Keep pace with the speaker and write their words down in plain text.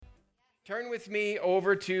Turn with me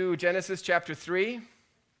over to Genesis chapter 3,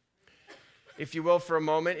 if you will, for a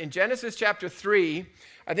moment. In Genesis chapter 3,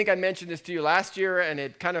 I think I mentioned this to you last year, and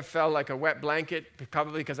it kind of fell like a wet blanket,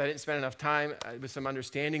 probably because I didn't spend enough time with some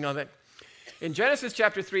understanding of it. In Genesis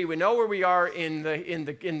chapter 3, we know where we are in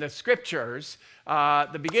the scriptures.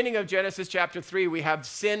 The beginning of Genesis chapter 3, we have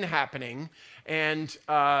sin happening. And,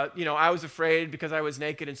 I was afraid because I was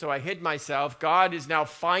naked, and so I hid myself. God is now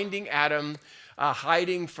finding Adam,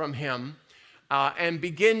 hiding from him, and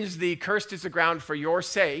begins the cursed is the ground for your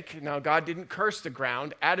sake. Now, God didn't curse the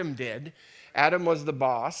ground. Adam did. Adam was the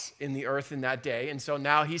boss in the earth in that day. And so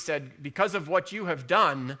now he said, because of what you have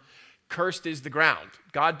done, cursed is the ground.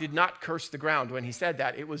 God did not curse the ground when he said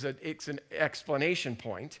that. It's an explanation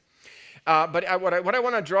point. But what I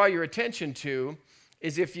want to draw your attention to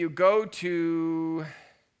is if you go to,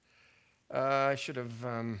 where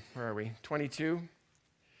are we? 22.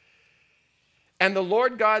 And the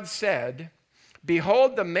Lord God said,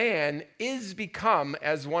 behold, the man is become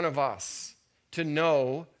as one of us to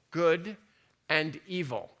know good and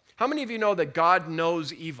evil. How many of you know that God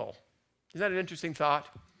knows evil? Isn't that an interesting thought?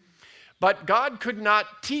 But God could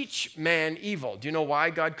not teach man evil. Do you know why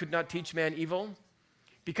God could not teach man evil?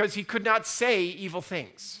 Because he could not say evil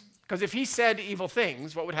things. Because if he said evil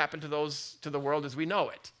things, what would happen to the world as we know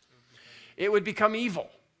it? It would become evil.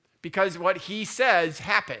 Because what he says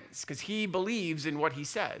happens, because he believes in what he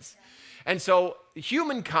says. And so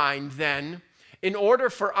humankind then, in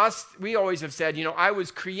order for us, we always have said, I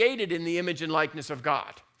was created in the image and likeness of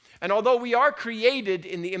God. And although we are created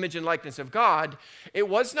in the image and likeness of God, it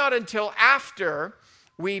was not until after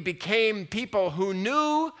we became people who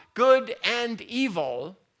knew good and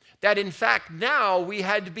evil that in fact now we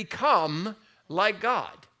had become like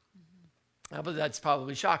God. But that's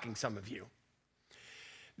probably shocking some of you.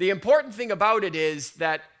 The important thing about it is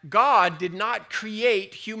that God did not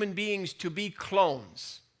create human beings to be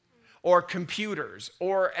clones or computers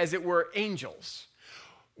or, as it were, angels.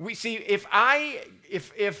 We see, if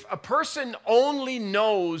a person only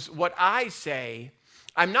knows what I say,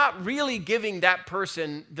 I'm not really giving that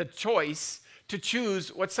person the choice to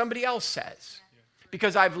choose what somebody else says.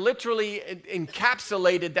 Because I've literally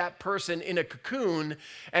encapsulated that person in a cocoon,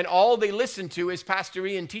 and all they listen to is Pastor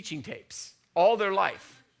Ian teaching tapes all their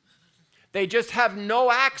life. They just have no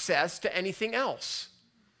access to anything else.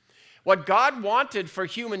 What God wanted for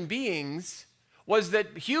human beings was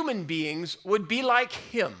that human beings would be like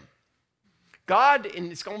him. God,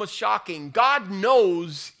 and it's almost shocking, God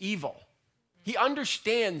knows evil. He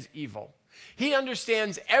understands evil. He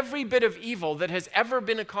understands every bit of evil that has ever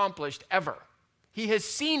been accomplished, ever. He has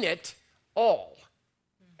seen it all,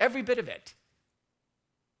 every bit of it.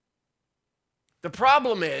 The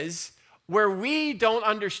problem is, where we don't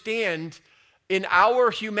understand in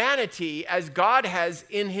our humanity as God has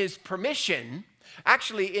in his permission,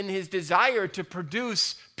 actually in his desire to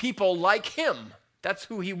produce people like him. That's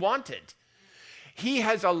who he wanted. He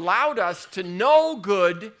has allowed us to know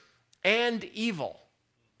good and evil.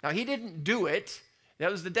 Now, he didn't do it.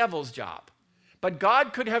 That was the devil's job. But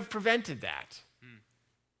God could have prevented that.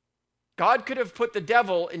 God could have put the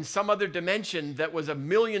devil in some other dimension that was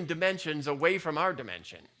 1,000,000 dimensions away from our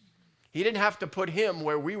dimension. He didn't have to put him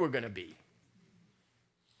where we were going to be.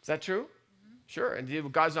 Is that true? Mm-hmm. Sure.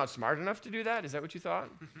 And God's not smart enough to do that? Is that what you thought?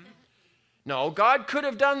 Mm-hmm. No, God could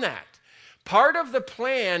have done that. Part of the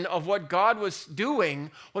plan of what God was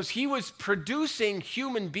doing was he was producing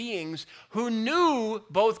human beings who knew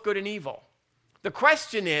both good and evil. The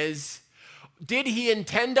question is, did he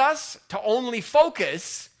intend us to only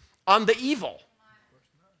focus on the evil?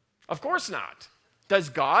 Of course not. Does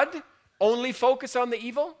God only focus on the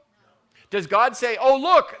evil? Does God say, oh,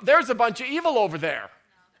 look, there's a bunch of evil over there?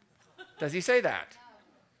 Does he say that?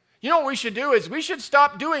 You know what we should do is we should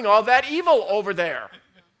stop doing all that evil over there.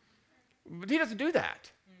 But he doesn't do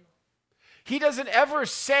that. He doesn't ever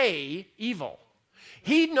say evil.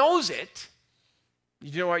 He knows it.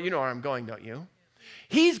 You know where I'm going, don't you?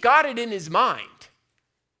 He's got it in his mind.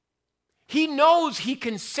 He knows he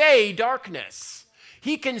can say darkness.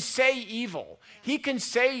 He can say evil. He can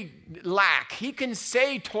say lack. He can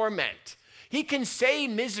say torment. He can say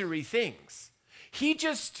misery things. He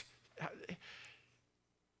just,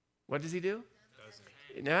 what does he do?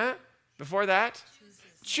 Doesn't. Before that?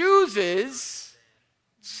 Chooses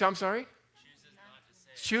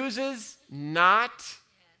not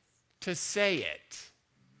to say it.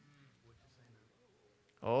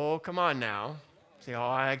 Oh, come on now. Say,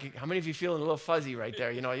 how many of you feeling a little fuzzy right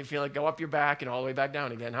there? You feel like go up your back and all the way back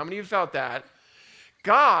down again. How many of you felt that?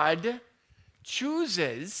 God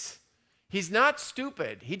chooses. He's not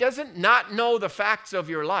stupid. He doesn't not know the facts of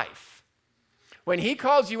your life. When he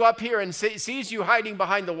calls you up here and sees you hiding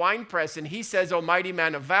behind the winepress and he says, "O mighty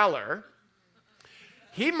man of valor,"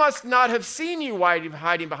 he must not have seen you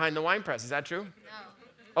hiding behind the winepress. Is that true? No.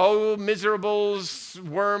 "Oh, miserable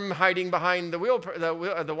worm hiding behind the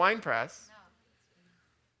winepress." No.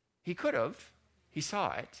 He could have. He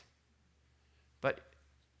saw it. But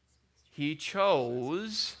he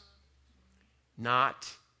chose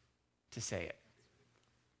not to say it.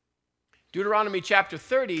 Deuteronomy chapter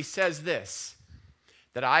 30 says this,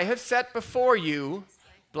 that I have set before you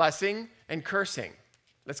blessing and cursing.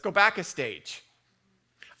 Let's go back a stage.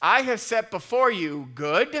 I have set before you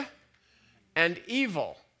good and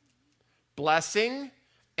evil, blessing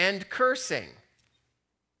and cursing.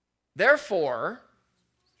 Therefore,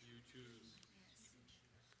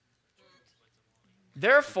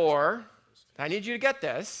 I need you to get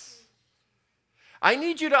this. I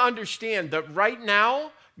need you to understand that right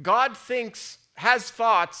now, God has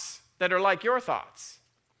thoughts that are like your thoughts.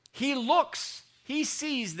 He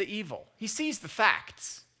sees the evil. He sees the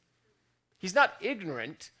facts. He's not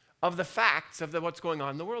ignorant of the facts of what's going on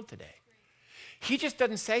in the world today. He just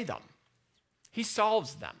doesn't say them. He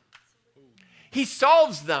solves them. He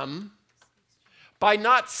solves them by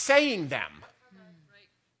not saying them.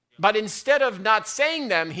 But instead of not saying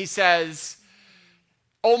them, he says,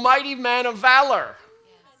 "O mighty man of valor."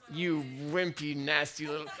 You wimpy, nasty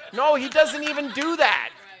little... No, he doesn't even do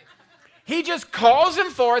that. He just calls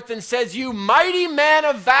him forth and says, "You mighty man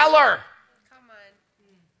of valor." Come on.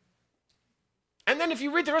 And then if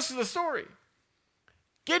you read the rest of the story,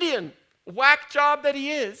 Gideon, whack job that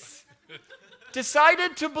he is,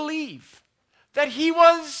 decided to believe that he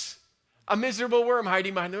was a miserable worm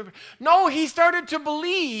hiding behind the river. No, he started to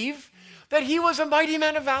believe that he was a mighty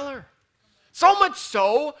man of valor. So much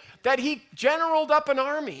so that he generaled up an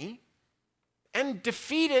army and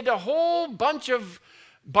defeated a whole bunch of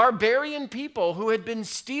barbarian people who had been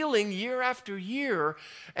stealing year after year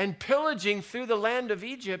and pillaging through the land of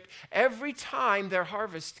Egypt every time their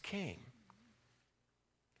harvest came.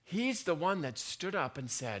 He's the one that stood up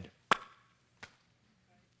and said,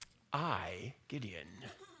 "I,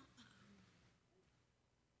 Gideon,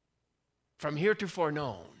 from heretofore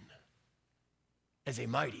known as a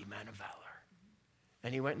mighty man of valor."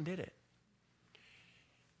 And he went and did it.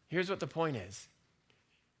 Here's what the point is.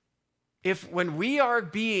 When we are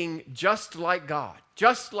being just like God,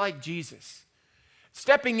 just like Jesus,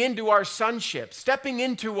 stepping into our sonship, stepping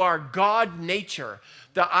into our God nature,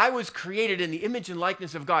 that I was created in the image and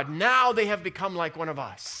likeness of God, now they have become like one of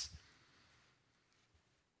us.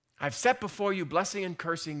 I've set before you blessing and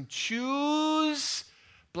cursing. Choose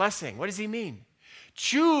blessing. What does he mean?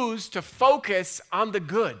 Choose to focus on the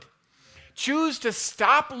good. Choose to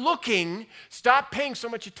stop paying so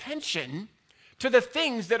much attention to the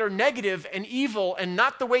things that are negative and evil and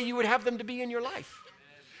not the way you would have them to be in your life.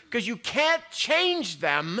 Because you can't change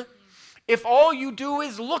them if all you do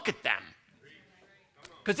is look at them.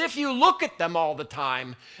 Because if you look at them all the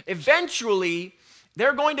time, eventually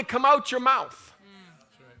they're going to come out your mouth.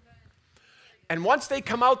 And once they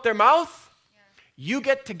come out their mouth, you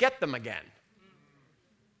get to get them again.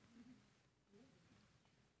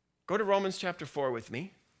 Go to Romans chapter 4 with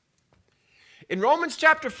me. In Romans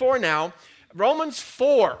chapter 4 now, Romans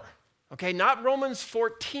 4, okay, not Romans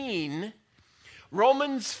 14,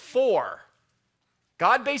 Romans 4.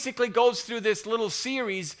 God basically goes through this little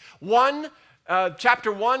series.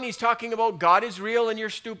 Chapter 1, he's talking about God is real and you're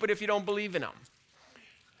stupid if you don't believe in him.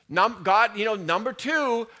 Number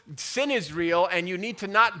 2, sin is real and you need to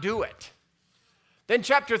not do it. Then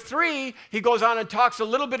chapter 3, he goes on and talks a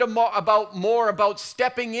little bit more about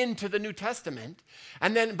stepping into the New Testament.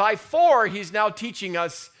 And then by 4, he's now teaching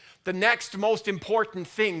us the next most important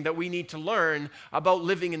thing that we need to learn about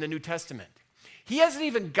living in the New Testament. He hasn't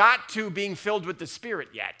even got to being filled with the Spirit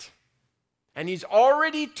yet. And he's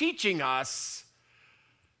already teaching us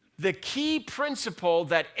the key principle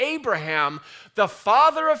that Abraham, the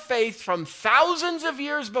father of faith from thousands of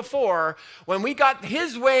years before, when we got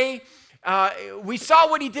his way, we saw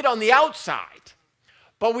what he did on the outside,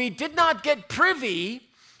 but we did not get privy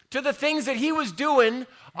to the things that he was doing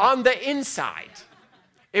on the inside.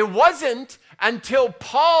 It wasn't until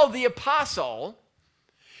Paul the apostle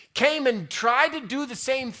came and tried to do the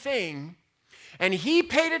same thing, and he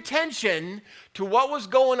paid attention to what was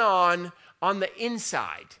going on the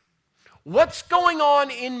inside. What's going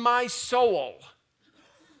on in my soul?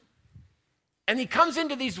 And he comes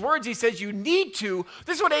into these words, he says, you need to,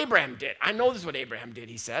 this is what Abraham did. I know this is what Abraham did,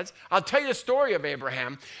 he says. I'll tell you the story of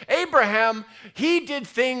Abraham. Abraham, he did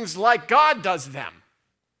things like God does them.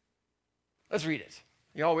 Let's read it.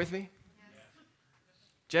 You all with me?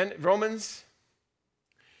 Romans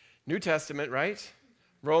New Testament, right?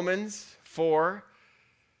 Romans 4.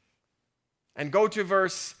 And go to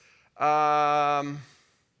verse 13.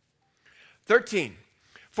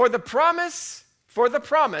 For the promise,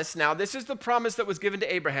 now this is the promise that was given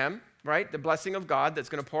to Abraham, right? The blessing of God that's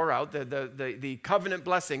going to pour out, the covenant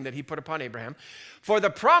blessing that he put upon Abraham. For the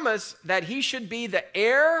promise that he should be the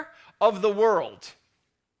heir of the world.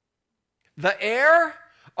 The heir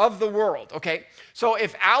of the world. Okay, so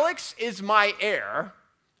if Alex is my heir,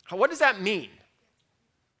 what does that mean?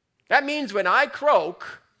 That means when I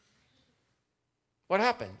croak, what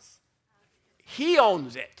happens? He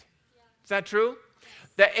owns it. Is that true?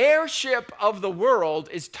 The heirship of the world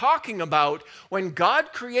is talking about when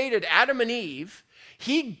God created Adam and Eve,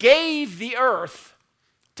 he gave the earth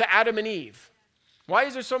to Adam and Eve. Why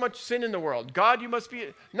is there so much sin in the world? God, you must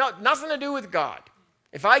be... No, nothing to do with God.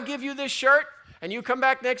 If I give you this shirt and you come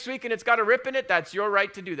back next week and it's got a rip in it, that's your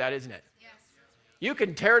right to do that, isn't it? Yes. You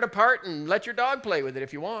can tear it apart and let your dog play with it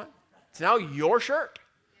if you want. It's now your shirt.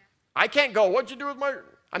 I can't go, what'd you do with my...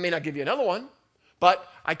 I may not give you another one, but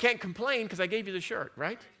I can't complain because I gave you the shirt,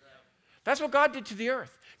 right? That's what God did to the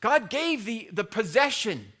earth. God gave the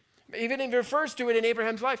possession. Even it refers to it in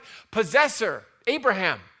Abraham's life. Possessor,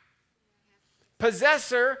 Abraham.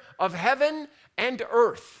 Possessor of heaven and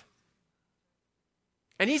earth.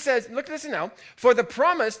 And he says, look, listen now. For the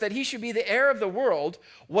promise that he should be the heir of the world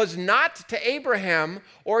was not to Abraham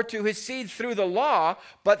or to his seed through the law,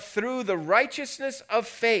 but through the righteousness of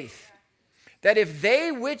faith. That if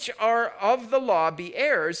they which are of the law be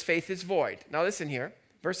heirs, faith is void. Now listen here,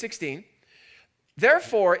 verse 16.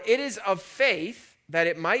 Therefore, it is of faith that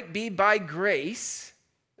it might be by grace.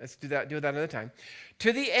 Let's do that another time.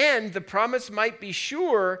 To the end, the promise might be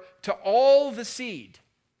sure to all the seed.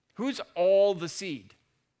 Who's all the seed?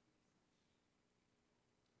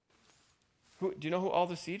 Do you know who all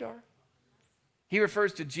the seed are? He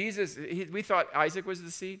refers to Jesus. We thought Isaac was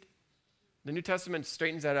the seed. The New Testament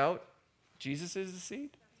straightens that out. Jesus is the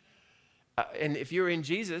seed. And if you're in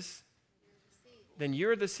Jesus, then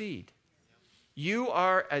you're the seed. You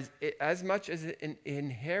are as much as an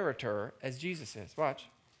inheritor as Jesus is. Watch.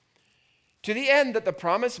 To the end that the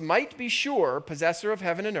promise might be sure, possessor of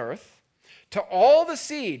heaven and earth, to all the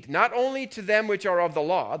seed, not only to them which are of the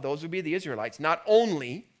law, those would be the Israelites, not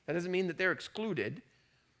only, that doesn't mean that they're excluded.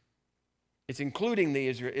 It's including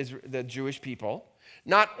the Jewish people.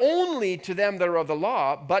 Not only to them that are of the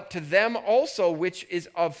law, but to them also which is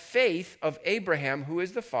of faith of Abraham, who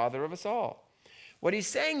is the father of us all. What he's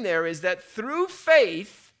saying there is that through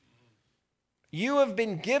faith, you have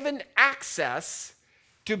been given access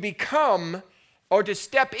to become or to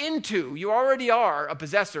step into, you already are a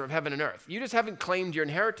possessor of heaven and earth. You just haven't claimed your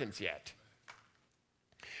inheritance yet.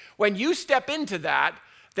 When you step into that,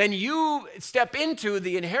 then you step into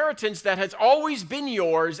the inheritance that has always been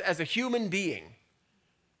yours as a human being.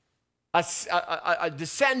 A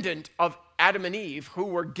descendant of Adam and Eve who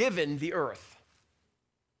were given the earth.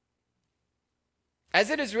 As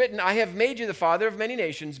it is written, I have made you the father of many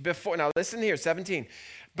nations before, now listen here, 17.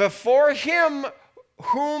 Before him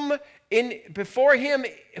whom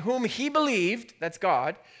he believed, that's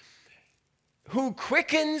God, who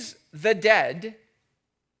quickens the dead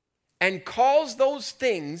and calls those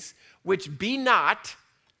things which be not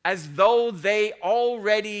as though they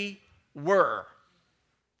already were.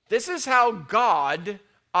 This is how God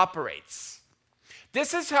operates.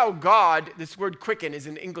 This is how God, this word quicken is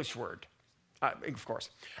an English word, of course,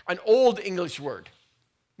 an old English word.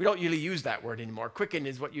 We don't usually use that word anymore. Quicken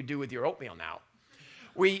is what you do with your oatmeal now.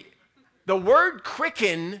 The word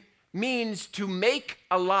quicken means to make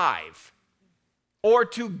alive or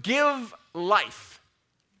to give life,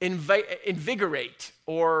 invigorate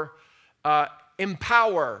or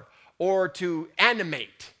empower or to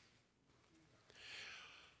animate.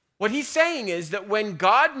 What he's saying is that when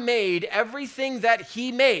God made everything that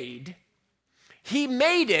he made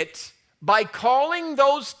it by calling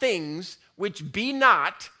those things which be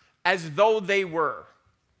not as though they were.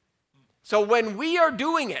 So when we are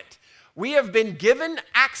doing it, we have been given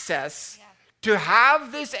access to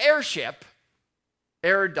have this heirship,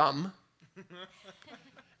 heirdom,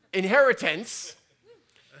 inheritance,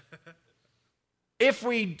 if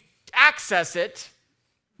we access it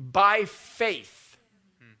by faith.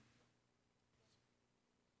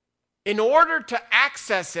 In order to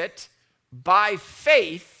access it by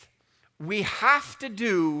faith, we have to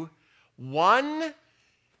do one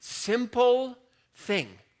simple thing,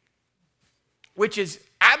 which is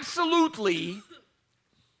absolutely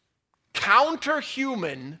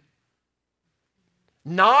counter-human,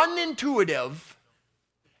 non-intuitive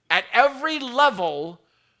at every level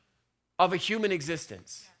of a human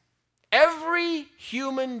existence. Every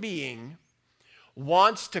human being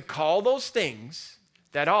wants to call those things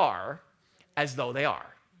that are as though they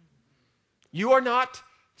are. You are not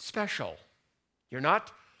special. You're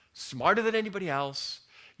not smarter than anybody else.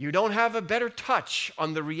 You don't have a better touch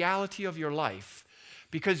on the reality of your life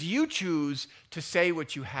because you choose to say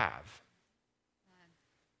what you have.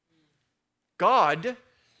 God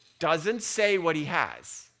doesn't say what he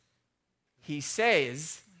has. He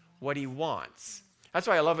says what he wants. That's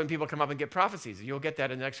why I love when people come up and get prophecies. You'll get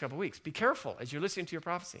that in the next couple of weeks. Be careful as you're listening to your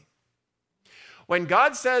prophecy. When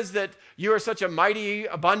God says that you are such a mighty,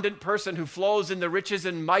 abundant person who flows in the riches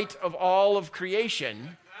and might of all of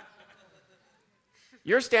creation,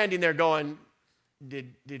 you're standing there going,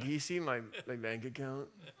 did he see my bank account?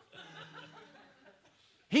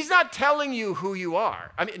 He's not telling you who you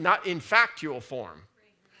are. I mean, not in factual form.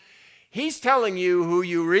 He's telling you who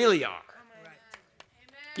you really are.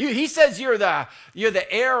 He says you're the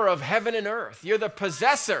heir of heaven and earth. You're the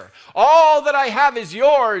possessor. All that I have is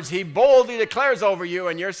yours, he boldly declares over you,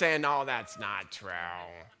 and you're saying, no, that's not true.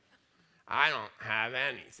 I don't have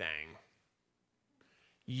anything.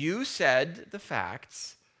 You said the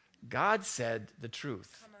facts. God said the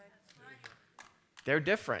truth. They're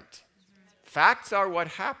different. Facts are what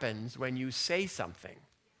happens when you say something.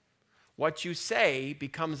 What you say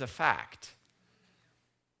becomes a fact.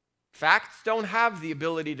 Facts don't have the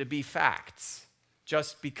ability to be facts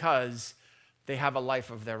just because they have a life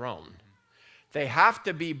of their own. They have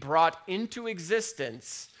to be brought into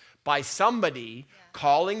existence by somebody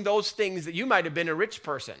calling those things that you might have been a rich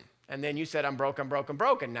person. And then you said, I'm broke,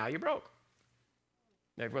 and now you're broke.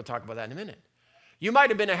 Maybe we'll talk about that in a minute. You might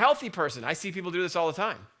have been a healthy person. I see people do this all the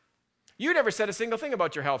time. You never said a single thing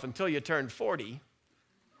about your health until you turned 40.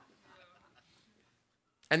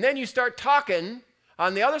 And then you start talking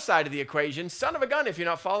on the other side of the equation, son of a gun, if you're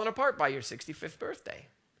not falling apart by your 65th birthday.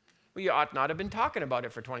 Well, you ought not have been talking about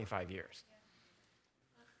it for 25 years.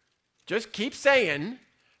 Just keep saying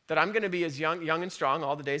that I'm going to be as young and strong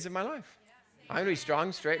all the days of my life. I'm going to be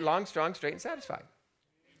strong, straight, long, strong, straight, and satisfied.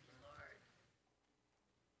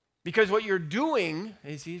 Because what you're doing,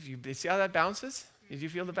 you see how that bounces? Did you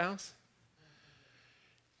feel the bounce?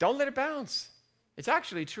 Don't let it bounce. It's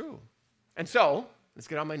actually true. And so, let's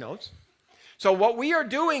get on my notes. So what we are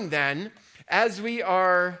doing then, as we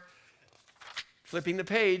are flipping the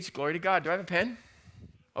page, glory to God. Do I have a pen?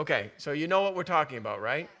 Okay, so you know what we're talking about,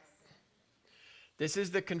 right? This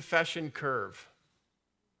is the confession curve.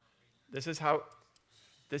 This is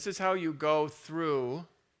how you go through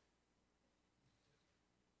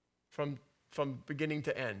from beginning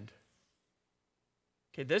to end.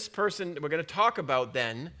 Okay, this person we're going to talk about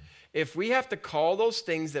then, if we have to call those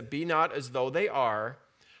things that be not as though they are,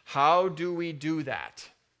 how do we do that?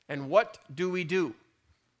 And what do we do?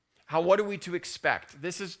 What are we to expect?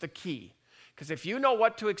 This is the key. Because if you know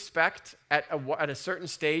what to expect at a certain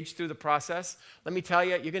stage through the process, let me tell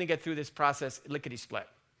you, you're going to get through this process lickety-split.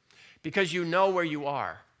 Because you know where you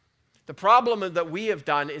are. The problem that we have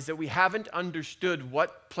done is that we haven't understood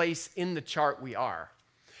what place in the chart we are.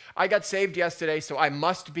 I got saved yesterday, so I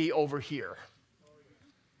must be over here.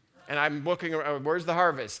 And I'm looking around, where's the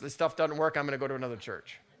harvest? This stuff doesn't work, I'm going to go to another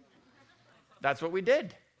church. That's what we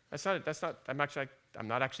did. I'm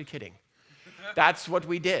not actually kidding. That's what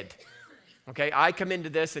we did. Okay, I come into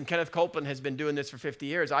this, and Kenneth Copeland has been doing this for 50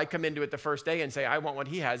 years. I come into it the first day and say, I want what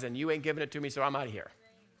he has, and you ain't giving it to me, so I'm out of here.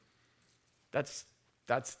 That's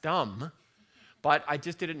dumb, but I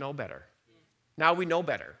just didn't know better. Now we know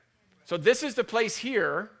better. So this is the place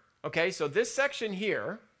here, okay, so this section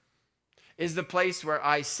here is the place where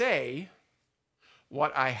I say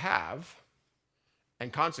what I have,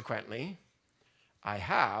 and consequently, I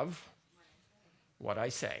have what I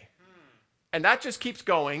say. And that just keeps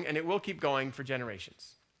going, and it will keep going for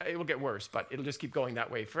generations. It will get worse, but it'll just keep going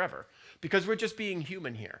that way forever. Because we're just being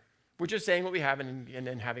human here. We're just saying what we have and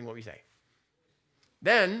then having what we say.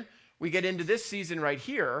 Then we get into this season right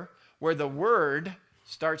here where the word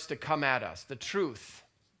starts to come at us. The truth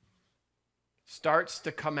starts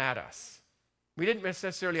to come at us. We didn't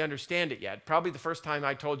necessarily understand it yet. Probably the first time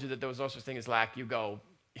I told you that there was no such thing as lack, you go,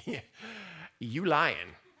 you lying.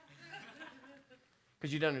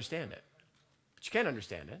 Because you didn't understand it. But you can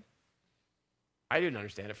understand it. I didn't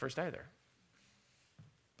understand it first either.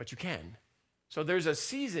 But you can. So there's a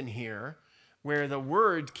season here where the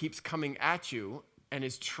word keeps coming at you and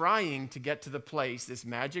is trying to get to the place, this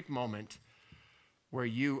magic moment, where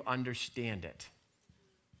you understand it.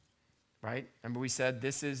 Right? Remember we said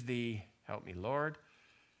this is the, help me Lord.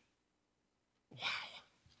 Wow.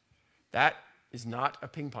 That is not a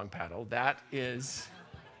ping pong paddle. That is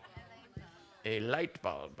a light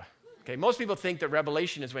bulb. Okay, most people think that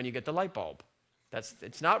revelation is when you get the light bulb.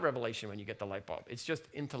 It's not revelation when you get the light bulb. It's just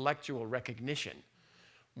intellectual recognition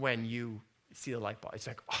when you see the light bulb. It's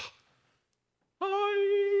like, oh,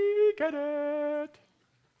 I get it.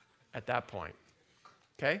 At that point,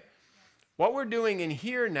 okay? What we're doing in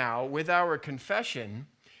here now with our confession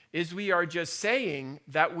is we are just saying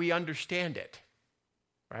that we understand it,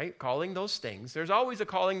 right? Calling those things. There's always a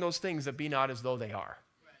calling those things that be not as though they are.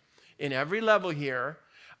 In every level here,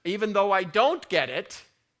 even though I don't get it,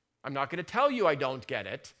 I'm not going to tell you I don't get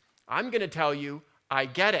it. I'm going to tell you I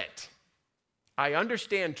get it. I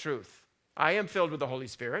understand truth. I am filled with the Holy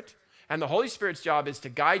Spirit, and the Holy Spirit's job is to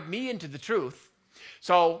guide me into the truth.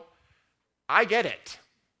 So I get it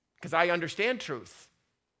because I understand truth.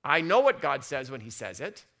 I know what God says when he says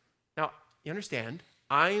it. Now, you understand,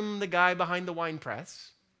 I'm the guy behind the wine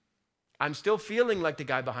press. I'm still feeling like the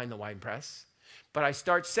guy behind the wine press, but I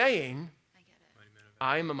start saying,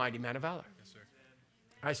 I am a mighty man of valor. Yes, sir.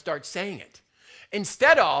 I start saying it.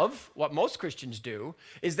 Instead of what most Christians do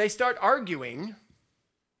is they start arguing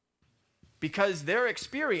because their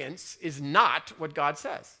experience is not what God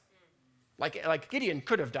says. Like Gideon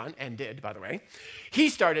could have done and did, by the way. He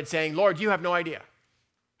started saying, Lord, you have no idea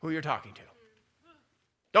who you're talking to.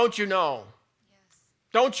 Don't you know? Yes.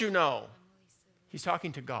 Don't you know? He's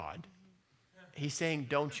talking to God. He's saying,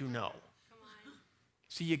 don't you know?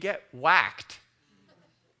 So you get whacked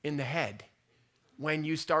in the head when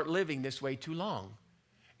you start living this way too long.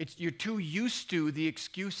 You're too used to the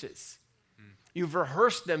excuses. You've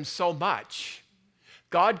rehearsed them so much.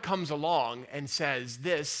 God comes along and says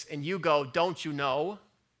this, and you go, don't you know?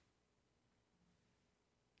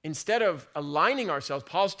 Instead of aligning ourselves,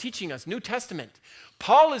 Paul's teaching us, New Testament.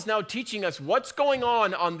 Paul is now teaching us what's going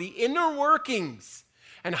on the inner workings.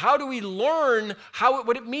 And how do we learn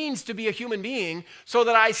what it means to be a human being so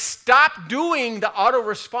that I stop doing the auto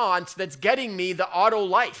response that's getting me the auto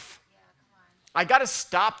life? I got to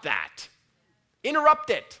stop that.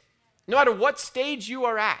 Interrupt it. No matter what stage you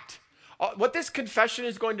are at. What this confession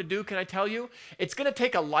is going to do, can I tell you? It's going to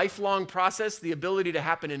take a lifelong process, the ability to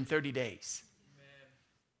happen in 30 days.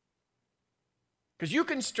 Because you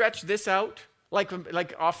can stretch this out, like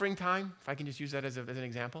offering time, if I can just use that as an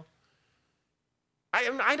example.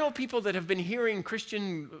 I know people that have been hearing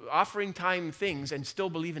Christian offering time things and still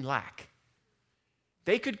believe in lack.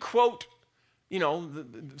 They could quote, the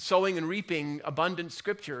sowing and reaping abundant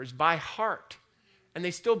scriptures by heart, and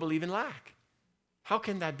they still believe in lack. How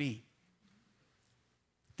can that be?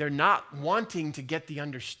 They're not wanting to get the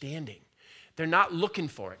understanding. They're not looking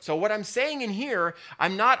for it. So what I'm saying in here,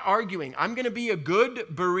 I'm not arguing. I'm going to be a good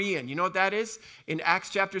Berean. You know what that is? In Acts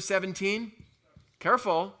chapter 17.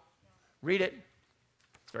 Careful. Read it.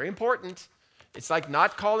 It's very important. It's like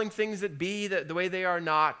not calling things that be the way they are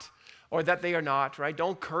not, or that they are not, right?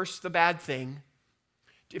 Don't curse the bad thing.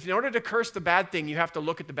 If in order to curse the bad thing, you have to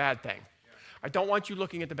look at the bad thing. I don't want you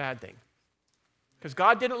looking at the bad thing. Because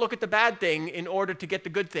God didn't look at the bad thing in order to get the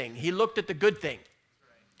good thing. He looked at the good thing.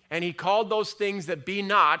 And he called those things that be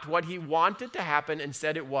not what he wanted to happen and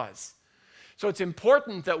said it was. So it's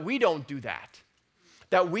important that we don't do that.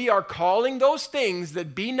 That we are calling those things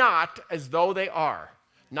that be not as though they are.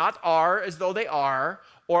 Not are as though they are,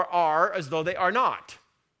 or are as though they are not.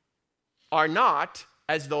 Are not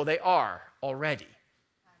as though they are already.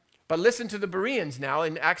 But listen to the Bereans now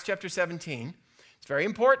in Acts chapter 17. It's very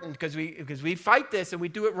important because we fight this and we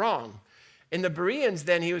do it wrong. In the Bereans,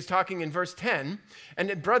 then, he was talking in verse 10, and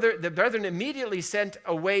the brethren immediately sent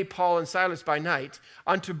away Paul and Silas by night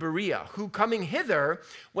unto Berea, who coming hither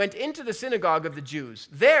went into the synagogue of the Jews.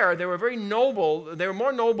 There they were very noble, they were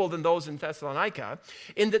more noble than those in Thessalonica,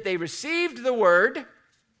 in that they received the word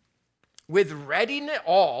with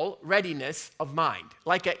readiness of mind,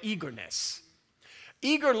 like an eagerness.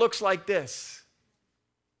 Eager looks like this.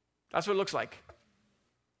 That's what it looks like.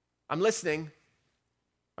 I'm listening.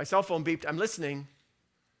 My cell phone beeped. I'm listening.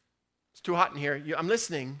 It's too hot in here. I'm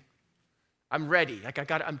listening. I'm ready.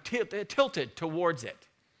 I'm tilted towards it.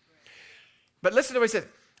 But listen to what he says.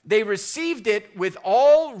 They received it with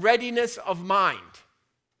all readiness of mind.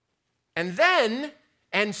 And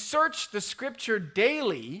searched the scripture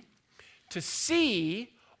daily to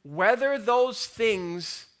see whether those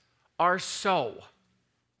things are so.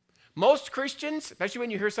 Most Christians, especially when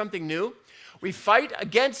you hear something new, we fight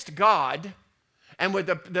against God. And when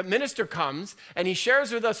the minister comes and he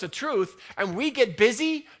shares with us the truth, and we get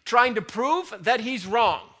busy trying to prove that he's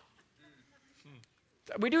wrong.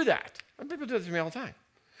 We do that. People do this to me all the time.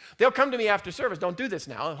 They'll come to me after service. Don't do this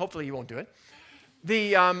now. Hopefully you won't do it.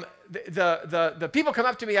 the people come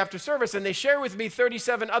up to me after service and they share with me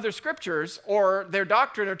 37 other scriptures or their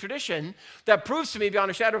doctrine or tradition that proves to me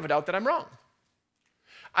beyond a shadow of a doubt that I'm wrong.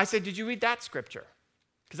 I said, did you read that scripture?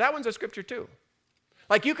 Because that one's a scripture too.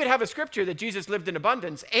 Like you could have a scripture that Jesus lived in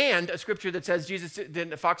abundance and a scripture that says Jesus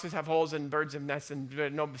didn't, foxes have holes and birds have nests and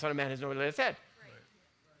no son of man has nowhere to lay his head.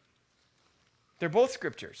 They're both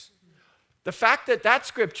scriptures. The fact that that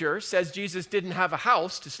scripture says Jesus didn't have a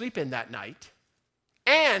house to sleep in that night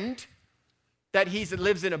and that he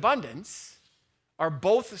lives in abundance are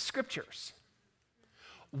both scriptures.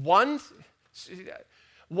 One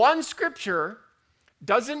scripture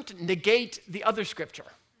doesn't negate the other scripture.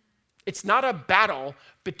 It's not a battle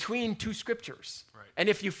between two scriptures. Right. And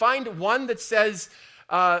if you find one that says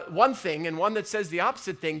one thing and one that says the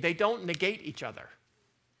opposite thing, they don't negate each other.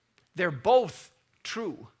 They're both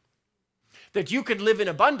true. That you could live in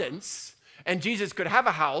abundance and Jesus could have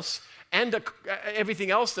a house and everything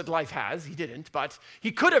else that life has. He didn't, but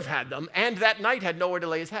he could have had them and that night had nowhere to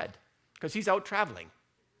lay his head because he's out traveling.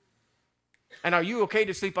 And are you okay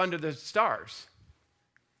to sleep under the stars?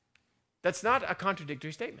 That's not a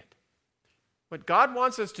contradictory statement. What God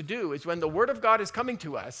wants us to do is when the word of God is coming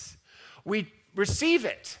to us, we receive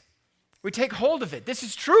it. We take hold of it. This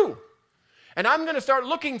is true. And I'm going to start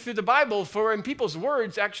looking through the Bible for when people's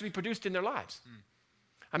words actually produced in their lives.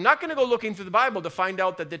 I'm not going to go looking through the Bible to find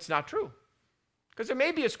out that it's not true. Because there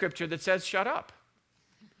may be a scripture that says, shut up.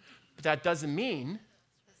 But that doesn't mean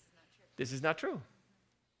this is not true.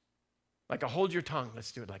 Like a hold your tongue.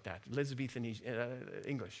 Let's do it like that. Elizabethan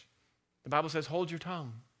English. The Bible says, hold your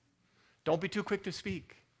tongue. Don't be too quick to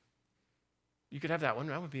speak. You could have that one.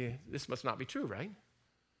 That would be, this must not be true, right?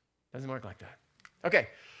 Doesn't work like that. Okay.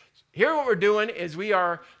 Here what we're doing is we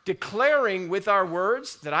are declaring with our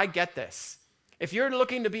words that I get this. If you're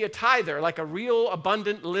looking to be a tither, like a real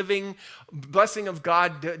abundant living blessing of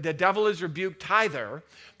God, the devil is rebuked tither,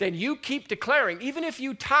 then you keep declaring, even if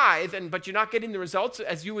you tithe, but you're not getting the results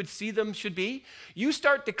as you would see them should be, you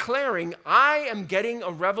start declaring, I am getting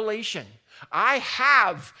a revelation. I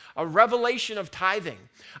have a revelation of tithing.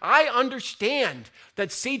 I understand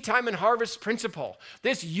that seed time and harvest principle,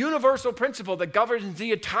 this universal principle that governs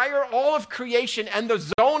the entire all of creation and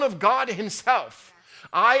the zone of God himself,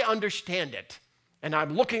 I understand it. And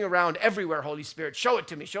I'm looking around everywhere, Holy Spirit. Show it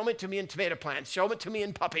to me. Show it to me in tomato plants. Show it to me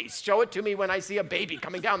in puppies. Show it to me when I see a baby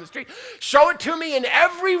coming down the street. Show it to me in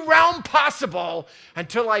every realm possible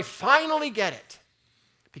until I finally get it.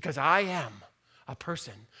 Because I am a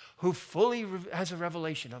person who fully has a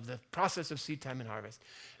revelation of the process of seed time and harvest,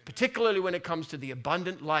 particularly when it comes to the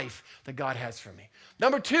abundant life that God has for me.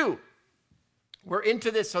 Number two, we're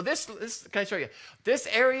into this. So this, can I show you? This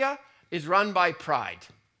area is run by pride.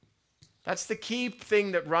 That's the key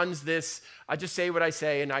thing that runs this. I just say what I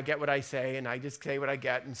say, and I get what I say, and I just say what I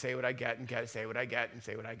get, and say what I get, and say what I get, and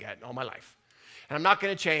say what I get all my life. And I'm not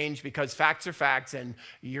going to change because facts are facts, and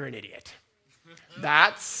you're an idiot.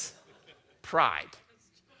 That's pride.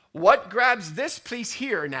 What grabs this piece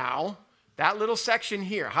here now, that little section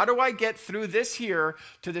here, how do I get through this here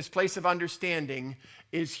to this place of understanding,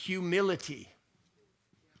 is humility.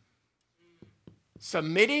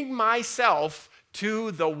 Submitting myself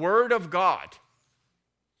to the Word of God.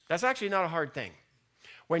 That's actually not a hard thing.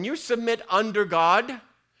 When you submit under God,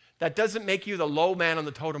 that doesn't make you the low man on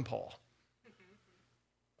the totem pole.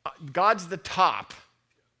 God's the top.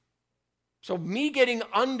 So me getting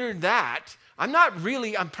under that, I'm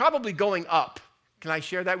probably going up. Can I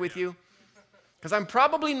share that with you? Because I'm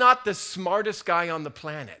probably not the smartest guy on the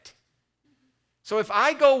planet. So if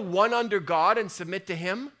I go one under God and submit to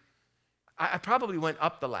him, I probably went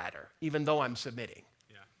up the ladder, even though I'm submitting.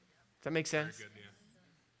 Yeah. Does that make sense? Very good, yeah.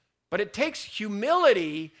 But it takes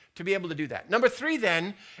humility to be able to do that. Number three,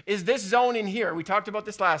 then, is this zone in here. We talked about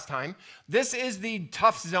this last time. This is the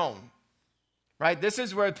tough zone, right? This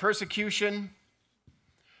is where persecution,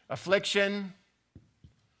 affliction,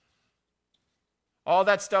 all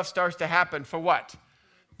that stuff starts to happen for what?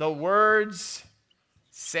 The word's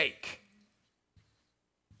sake.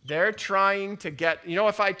 They're trying to get,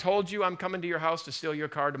 if I told you I'm coming to your house to steal your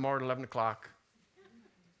car tomorrow at 11 o'clock,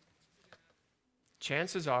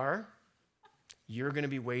 chances are you're going to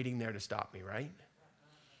be waiting there to stop me, right?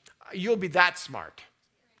 You'll be that smart.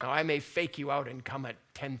 Now, I may fake you out and come at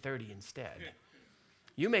 10:30 instead.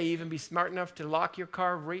 You may even be smart enough to lock your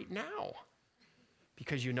car right now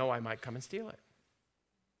because you know I might come and steal it.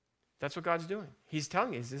 That's what God's doing. He's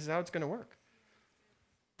telling you this is how it's going to work.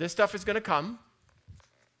 This stuff is going to come.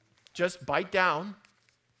 Just bite down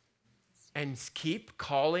and keep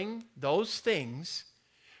calling those things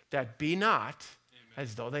that be not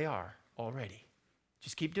as though they are already.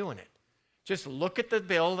 Just keep doing it. Just look at the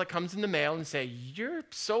bill that comes in the mail and say, "You're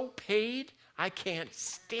so paid, I can't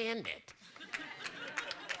stand it."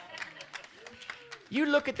 You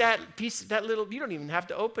look at that piece, that little, you don't even have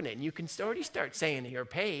to open it, and you can already start saying you're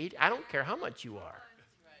paid. I don't care how much you are.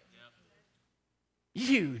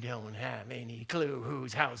 You don't have any clue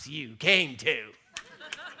whose house you came to.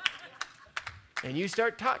 And you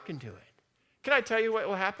start talking to it. Can I tell you what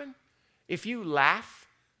will happen? If you laugh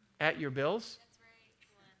at your bills,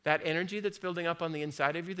 that energy that's building up on the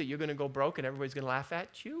inside of you that you're going to go broke and everybody's going to laugh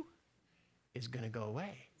at you is going to go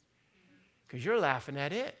away. Because you're laughing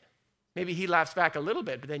at it. Maybe he laughs back a little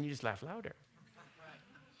bit, but then you just laugh louder.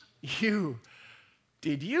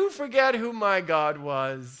 Did you forget who my God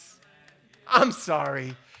was? I'm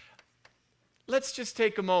sorry. Let's just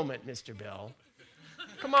take a moment, Mr. Bill.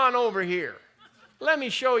 Come on over here. Let me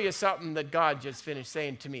show you something that God just finished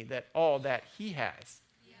saying to me, that all that he has.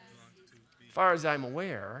 As far as I'm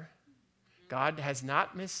aware, God has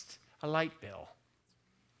not missed a light bill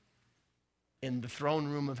in the throne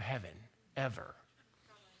room of heaven, ever.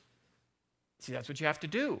 See, that's what you have to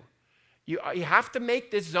do. You have to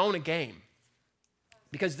make this zone a game.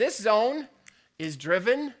 Because this zone is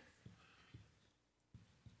driven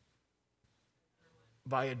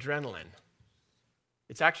by adrenaline.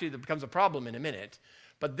 It becomes a problem in a minute.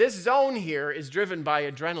 But this zone here is driven by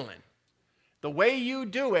adrenaline. The way you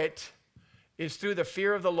do it is through the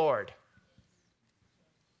fear of the Lord.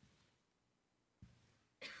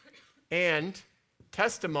 And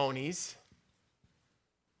testimonies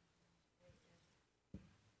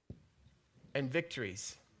and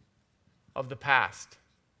victories of the past.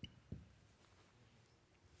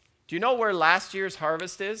 Do you know where last year's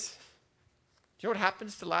harvest is? Do you know what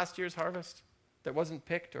happens to last year's harvest that wasn't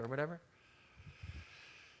picked or whatever?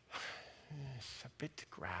 It's a bit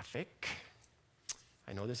graphic.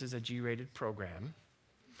 I know this is a G-rated program.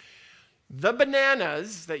 The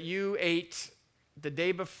bananas that you ate the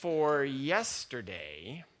day before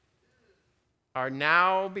yesterday are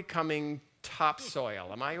now becoming topsoil.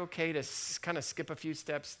 Am I okay to kind of skip a few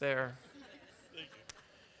steps there?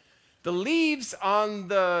 The leaves on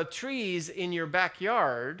the trees in your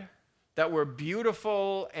backyard that were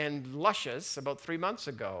beautiful and luscious about 3 months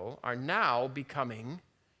ago are now becoming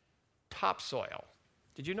topsoil.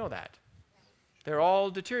 Did you know that? They're all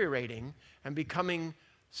deteriorating and becoming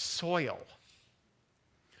soil.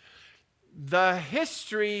 The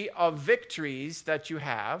history of victories that you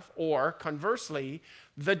have, or conversely,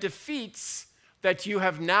 the defeats that you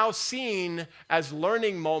have now seen as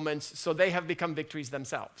learning moments, so they have become victories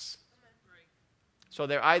themselves. So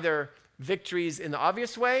they're either victories in the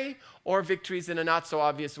obvious way or victories in a not so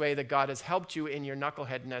obvious way that God has helped you in your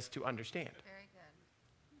knuckleheadness to understand. Very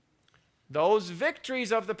good. Those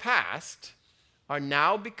victories of the past are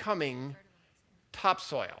now becoming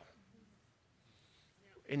topsoil.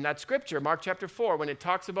 In that scripture, Mark chapter 4, when it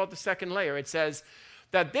talks about the second layer, it says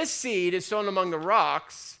that this seed is sown among the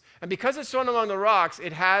rocks, and because it's sown among the rocks,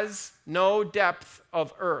 it has no depth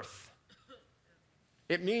of earth.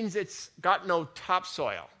 It means it's got no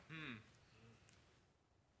topsoil.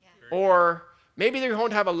 Yeah. Or maybe they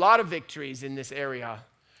won't have a lot of victories in this area,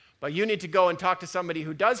 but you need to go and talk to somebody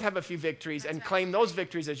who does have a few victories and claim those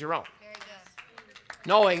victories as your own. Very good.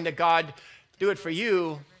 Knowing that God do it for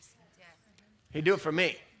you, Yeah. he'd do it for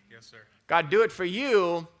me. Yes, sir. God do it for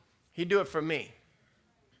you, he'd do it for me.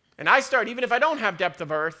 And I start, even if I don't have depth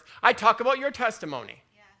of earth, I talk about your testimony.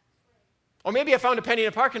 Yeah. Or maybe I found a penny in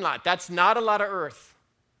a parking lot. That's not a lot of earth.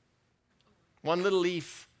 One little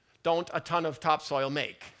leaf, don't a ton of topsoil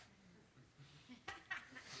make.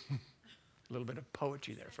 A little bit of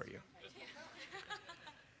poetry there for you.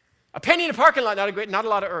 A penny in a parking lot, not a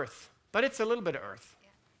lot of earth, but it's a little bit of earth. Yeah.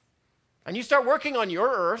 And you start working on your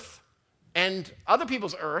earth and other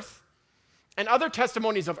people's earth and other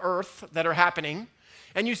testimonies of earth that are happening,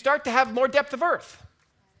 and you start to have more depth of earth.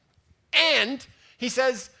 And he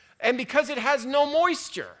says, and because it has no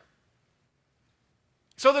moisture.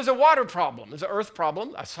 So there's a water problem, there's an earth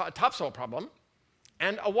problem, a topsoil problem,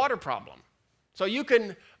 and a water problem. So you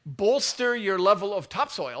can bolster your level of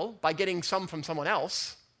topsoil by getting some from someone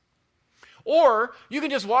else, or you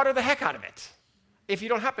can just water the heck out of it if you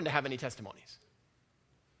don't happen to have any testimonies.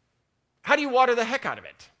 How do you water the heck out of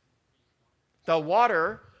it? The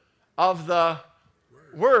water of the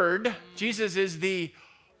Word. Jesus is the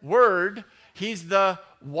Word. He's the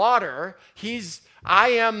water. I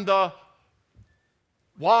am the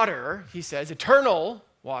water, he says, eternal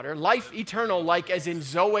water, life eternal, like as in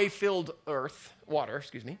Zoe-filled water.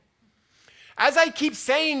 As I keep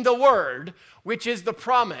saying the word, which is the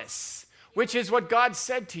promise, which is what God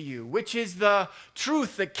said to you, which is the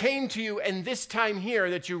truth that came to you in this time here,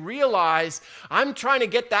 that you realize, I'm trying to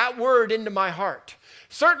get that word into my heart.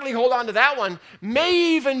 Certainly hold on to that one.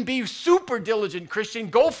 May even be super diligent, Christian.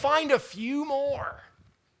 Go find a few more.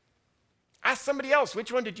 Ask somebody else,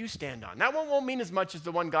 which one did you stand on? That one won't mean as much as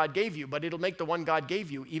the one God gave you, but it'll make the one God gave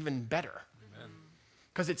you even better.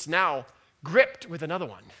 Because it's now gripped with another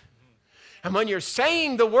one. And when you're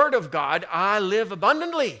saying the word of God, I live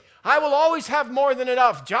abundantly. I will always have more than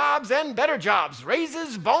enough jobs and better jobs,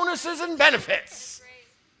 raises, bonuses, and benefits.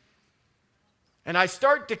 And I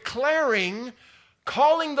start declaring,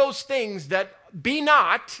 calling those things that be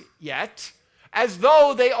not yet as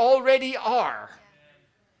though they already are.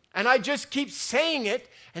 And I just keep saying it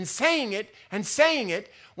and saying it and saying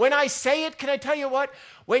it. When I say it, can I tell you what?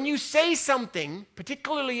 When you say something,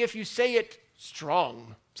 particularly if you say it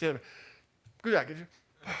strong, say,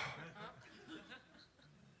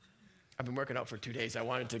 I've been working out for 2 days. I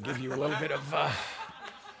wanted to give you a little bit of...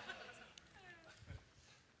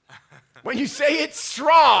 When you say it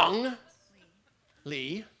strongly,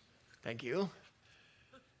 thank you,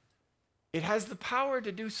 it has the power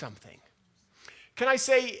to do something. Can I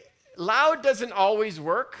say, loud doesn't always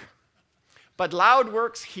work, but loud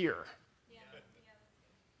works here.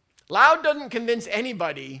 Loud doesn't convince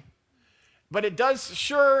anybody, but it does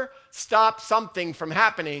sure stop something from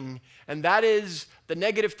happening, and that is the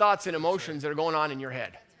negative thoughts and emotions that are going on in your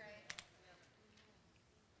head.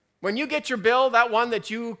 When you get your bill, that one that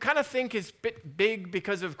you kind of think is a bit big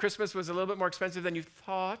because of Christmas was a little bit more expensive than you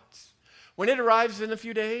thought, when it arrives in a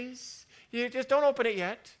few days, you just don't open it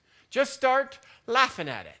yet. Just start laughing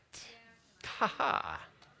at it. Ha ha.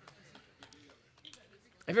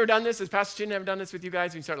 Have you ever done this? Has Pastor Chin ever done this with you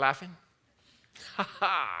guys when you start laughing? Ha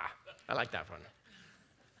ha. I like that one.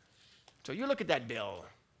 So you look at that bill,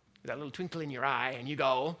 with that little twinkle in your eye, and you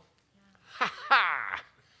go, ha ha.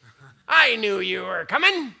 I knew you were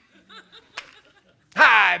coming.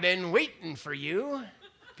 I've been waiting for you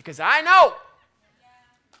because I know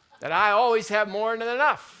that I always have more than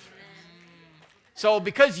enough. So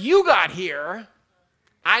because you got here,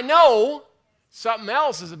 I know something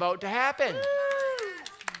else is about to happen.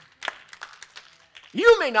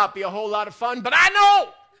 You may not be a whole lot of fun, but I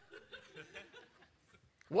know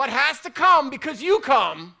what has to come because you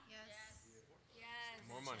come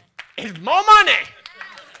is more money.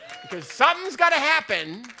 Because something's got to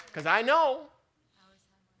happen, because I know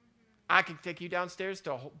I can take you downstairs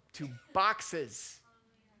to boxes.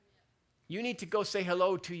 You need to go say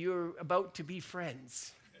hello to your about-to-be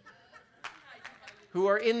friends who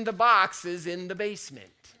are in the boxes in the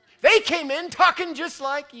basement. They came in talking just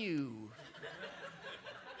like you.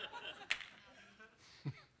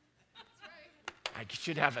 I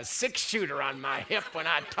should have a 6-shooter on my hip when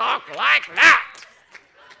I talk like that.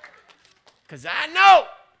 Because I know.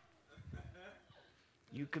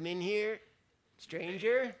 You come in here,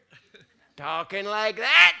 stranger, talking like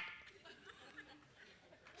that.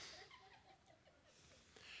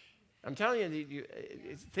 I'm telling you,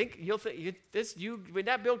 when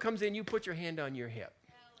that bill comes in, you put your hand on your hip.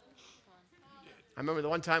 I remember the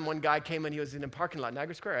one time one guy came in, he was in a parking lot,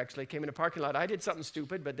 Niagara Square actually, came in a parking lot. I did something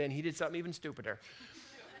stupid, but then he did something even stupider.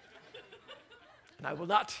 And I will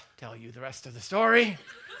not tell you the rest of the story,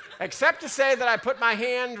 except to say that I put my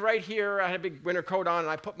hand right here. I had a big winter coat on, and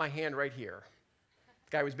I put my hand right here.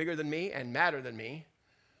 The guy was bigger than me and madder than me,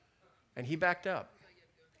 and he backed up.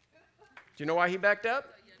 Do you know why he backed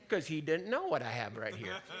up? Because he didn't know what I have right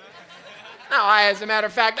here. Now, as a matter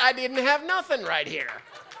of fact, I didn't have nothing right here.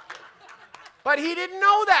 But he didn't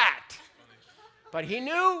know that. But he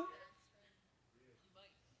knew.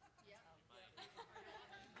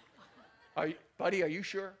 Buddy, are you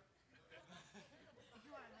sure?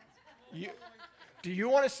 Do you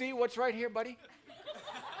want to see what's right here, buddy?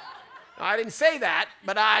 I didn't say that,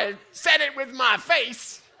 but I said it with my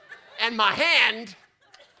face and my hand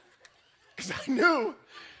because I knew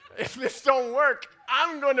if this don't work,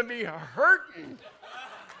 I'm going to be hurting.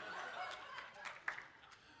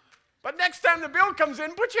 But next time the bill comes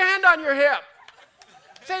in, put your hand on your hip.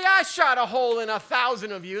 Say, I shot a hole in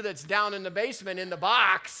 1,000 of you that's down in the basement in the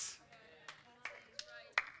box.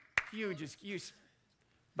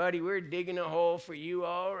 Buddy, we're digging a hole for you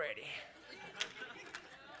already.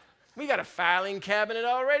 We got a filing cabinet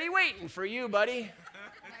already waiting for you, buddy.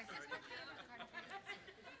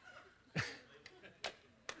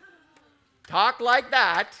 Talk like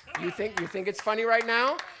that. You think it's funny right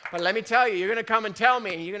now? But let me tell you, you're going to come and tell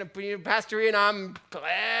me. You're going to, Pastor Ian, I'm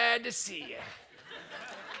glad to see you.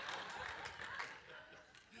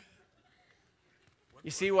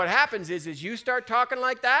 You see, what happens is you start talking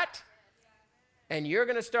like that, And you're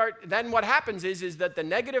going to start, then what happens is that the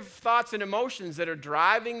negative thoughts and emotions that are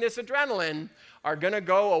driving this adrenaline are going to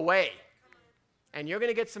go away. And you're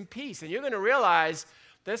going to get some peace. And you're going to realize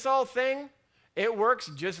this whole thing, it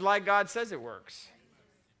works just like God says it works.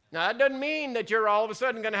 Now, that doesn't mean that you're all of a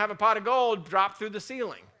sudden going to have a pot of gold drop through the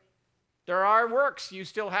ceiling. There are works you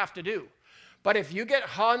still have to do. But if you get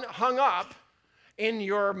hung up in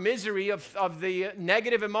your misery of the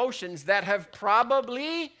negative emotions that have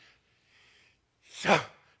probably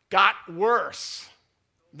got worse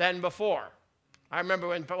than before. I remember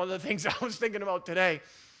when one of the things I was thinking about today,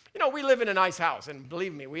 we live in a nice house, and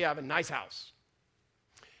believe me, we have a nice house.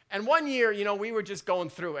 And one year, we were just going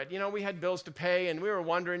through it. We had bills to pay, and we were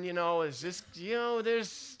wondering, is this,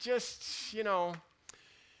 there's just,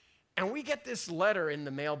 And we get this letter in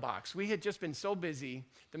the mailbox. We had just been so busy.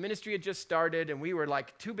 The ministry had just started, and we were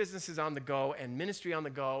like 2 businesses on the go and ministry on the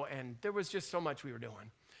go, and there was just so much we were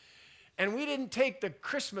doing. And we didn't take the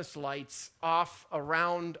Christmas lights off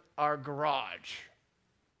around our garage.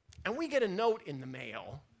 And we get a note in the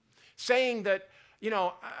mail saying that,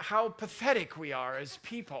 how pathetic we are as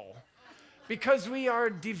people because we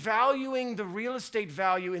are devaluing the real estate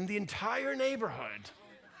value in the entire neighborhood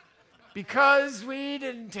because we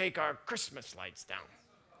didn't take our Christmas lights down.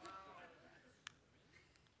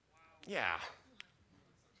 Yeah.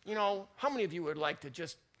 How many of you would like to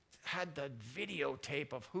just had the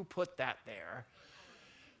videotape of who put that there?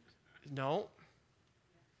 No.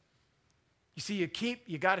 You see,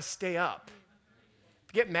 you got to stay up.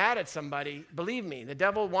 If you get mad at somebody, believe me, the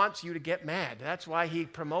devil wants you to get mad. That's why he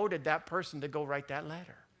promoted that person to go write that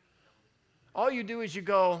letter. All you do is you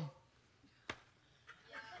go,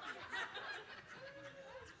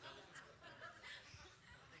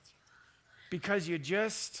 because you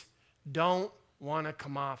just don't want to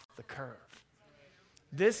come off the curve.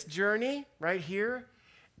 This journey right here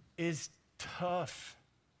is tough.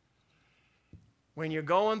 When you're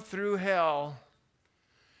going through hell,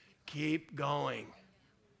 keep going.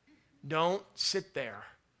 Don't sit there.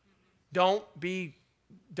 Don't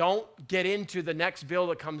get into the next bill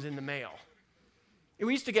that comes in the mail.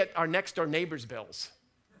 We used to get our next door neighbor's bills.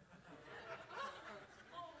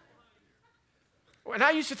 And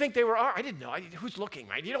I used to think they were our, I didn't know. Who's looking,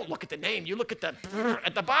 right? You don't look at the name. You look at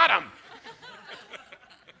the bottom.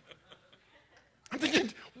 I'm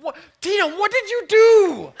thinking, Tina, what did you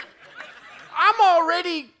do? I'm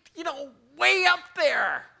already, way up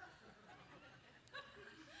there.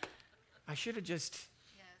 I should have just,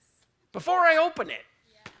 before I open it,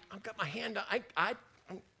 I've got my hand on,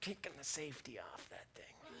 I'm taking the safety off that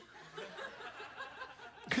thing.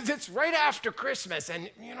 Because it's right after Christmas, and,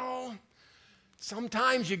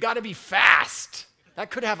 sometimes you got to be fast.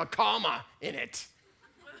 That could have a comma in it.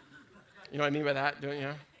 You know what I mean by that, don't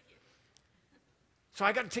you? So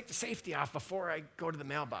I got to take the safety off before I go to the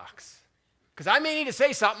mailbox. Because I may need to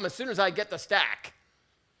say something as soon as I get the stack.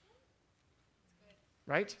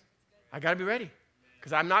 Right? I got to be ready.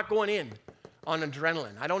 Because I'm not going in on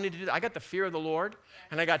adrenaline. I don't need to do that. I got the fear of the Lord,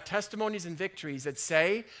 and I got testimonies and victories that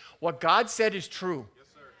say what God said is true. Yes,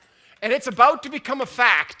 sir. And it's about to become a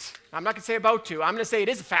fact. I'm not going to say about to. I'm going to say it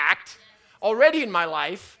is a fact already in my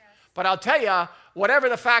life. But I'll tell you, whatever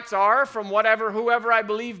the facts are from whoever I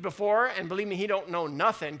believed before, and believe me, he don't know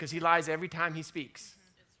nothing because he lies every time he speaks.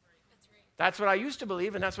 That's what I used to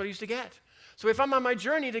believe, and that's what I used to get. So if I'm on my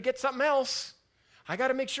journey to get something else, I got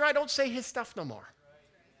to make sure I don't say his stuff no more.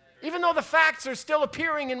 Even though the facts are still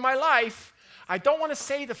appearing in my life, I don't want to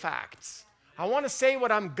say the facts. I want to say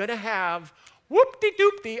what I'm going to have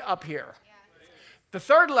whoop-de-doop-de up here. The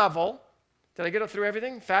third level, did I get through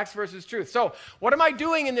everything? Facts versus truth. So what am I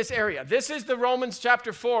doing in this area? This is the Romans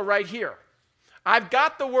chapter 4 right here. I've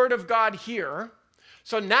got the Word of God here.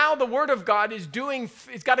 So now the Word of God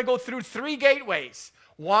it's got to go through 3 gateways.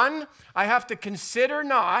 1, I have to consider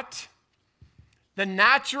not the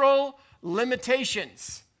natural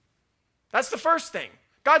limitations. That's the first thing.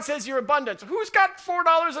 God says your abundance. Who's got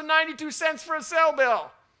 $4.92 for a cell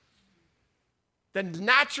bill? The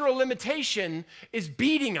natural limitation is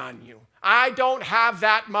beating on you. I don't have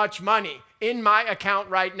that much money in my account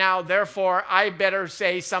right now, therefore I better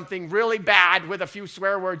say something really bad with a few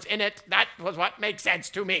swear words in it. That was what makes sense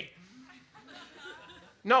to me.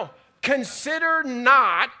 No, consider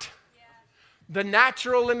not the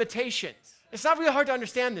natural limitations. It's not really hard to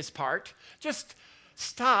understand this part. Just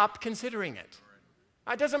stop considering it.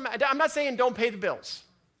 I'm not saying don't pay the bills.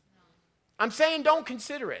 I'm saying don't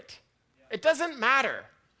consider it. It doesn't matter.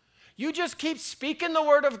 You just keep speaking the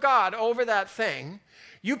word of God over that thing.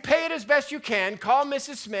 You pay it as best you can. Call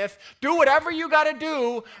Mrs. Smith. Do whatever you got to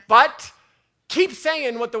do, but keep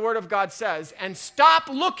saying what the word of God says and stop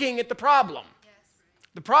looking at the problem. Yes.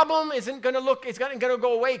 The problem it's not going to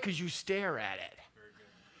go away because you stare at it.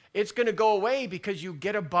 It's going to go away because you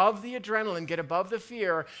get above the adrenaline, get above the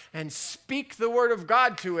fear, and speak the word of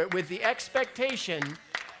God to it with the expectation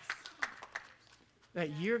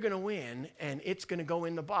that you're going to win and it's going to go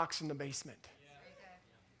in the box in the basement.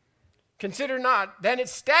 Consider not, then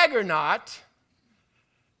it's stagger not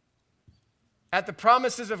at the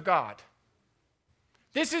promises of God.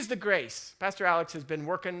 This is the grace. Pastor Alex has been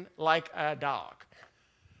working like a dog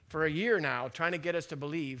for a year now, trying to get us to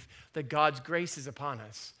believe that God's grace is upon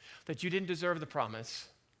us, that you didn't deserve the promise.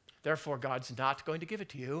 Therefore, God's not going to give it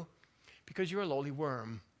to you because you're a lowly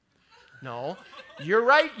worm. No, you're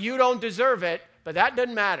right, you don't deserve it, but that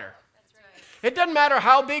doesn't matter. It doesn't matter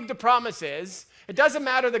how big the promise is. It doesn't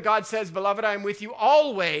matter that God says, beloved, I am with you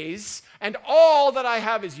always, and all that I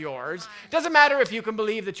have is yours. It doesn't matter if you can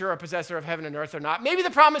believe that you're a possessor of heaven and earth or not. Maybe the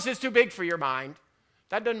promise is too big for your mind.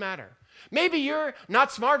 That doesn't matter. Maybe you're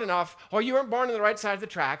not smart enough, or you weren't born on the right side of the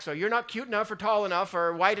tracks, or you're not cute enough, or tall enough,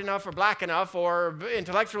 or white enough, or black enough, or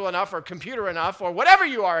intellectual enough, or computer enough, or whatever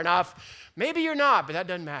you are enough. Maybe you're not, but that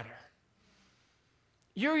doesn't matter.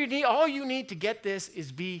 All you need to get this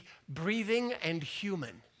is be breathing and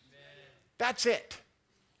human. That's it.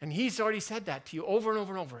 And he's already said that to you over and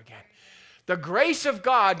over and over again. The grace of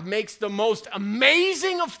God makes the most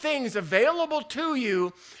amazing of things available to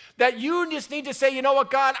you that you just need to say, you know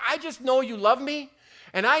what, God, I just know you love me,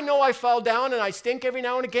 and I know I fall down and I stink every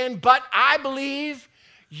now and again, but I believe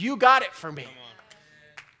you got it for me.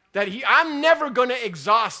 That I'm never going to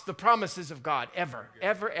exhaust the promises of God, ever,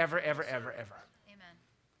 ever, ever, ever, ever, ever. Amen.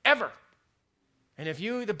 Ever. And if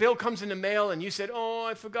the bill comes in the mail and you said, oh,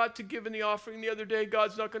 I forgot to give in the offering the other day,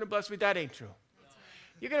 God's not going to bless me, that ain't true.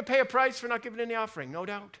 You're going to pay a price for not giving in the offering, no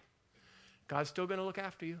doubt. God's still going to look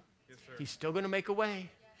after you. Yes, sir. He's still going to make a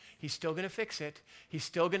way. He's still going to fix it. He's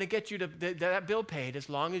still going to get you that bill paid as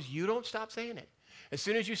long as you don't stop saying it. As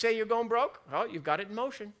soon as you say you're going broke, well, you've got it in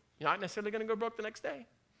motion. You're not necessarily going to go broke the next day.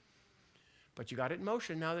 But you got it in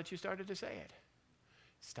motion now that you started to say it.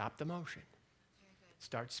 Stop the motion.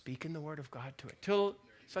 Start speaking the word of God to it till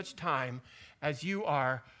such time as you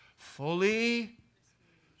are fully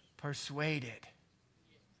persuaded.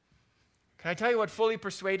 Can I tell you what fully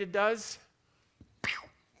persuaded does?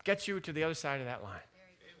 Gets you to the other side of that line.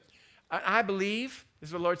 I believe, this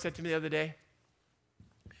is what the Lord said to me the other day,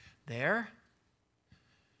 there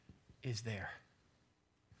is there.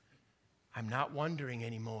 I'm not wondering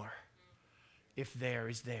anymore if there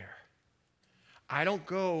is there. I don't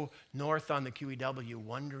go north on the QEW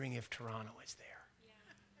wondering if Toronto is there.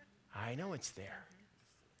 I know it's there.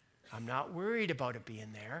 I'm not worried about it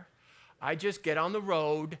being there. I just get on the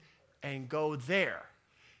road and go there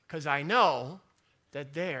because I know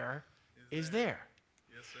that there is there.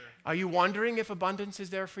 Yes, sir. Are you wondering if abundance is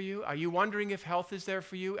there for you? Are you wondering if health is there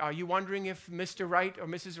for you? Are you wondering if Mr. Right or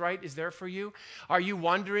Mrs. Right is there for you? Are you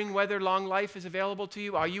wondering whether long life is available to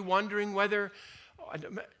you? Are you wondering whether...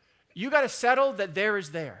 You got to settle that there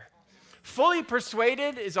is there. Fully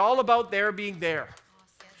persuaded is all about there being there.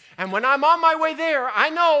 And when I'm on my way there, I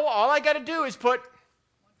know all I got to do is put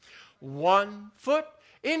one foot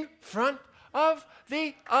in front of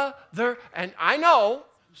the other. And I know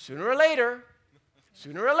sooner or later,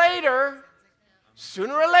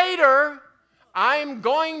 I'm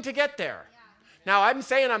going to get there. Now, I'm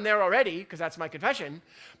saying I'm there already because that's my confession,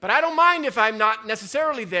 but I don't mind if I'm not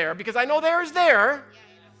necessarily there because I know there is there.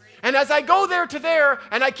 And as I go there to there,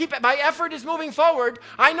 and my effort is moving forward,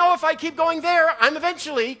 I know if I keep going there, I'm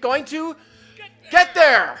eventually going to get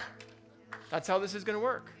there. That's how this is going to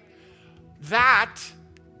work. That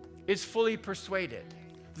is fully persuaded.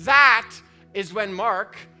 That is when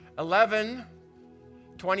Mark 11,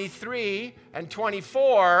 23, and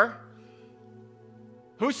 24,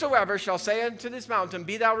 whosoever shall say unto this mountain,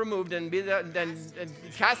 be thou removed and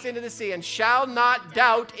cast into the sea, and shall not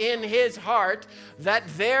doubt in his heart that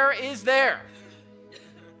there is there,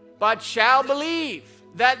 but shall believe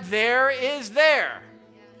that there is there,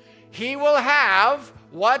 he will have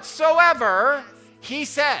whatsoever he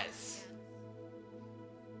says.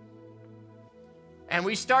 And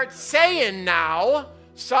we start saying now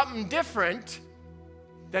something different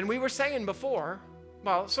than we were saying before.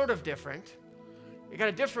 Well, sort of different. You got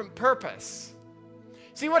a different purpose.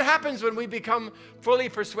 See what happens when we become fully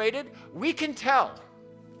persuaded? We can tell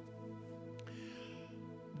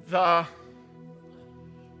I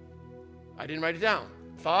didn't write it down,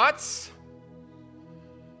 thoughts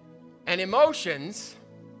and emotions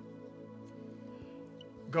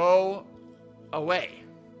go away.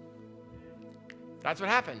 That's what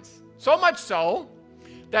happens. So much so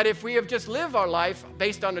that if we have just lived our life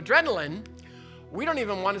based on adrenaline, we don't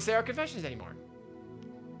even want to say our confessions anymore.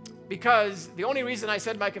 because the only reason I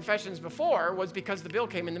said my confessions before was because the bill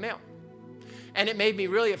came in the mail. And it made me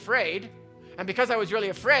really afraid. And because I was really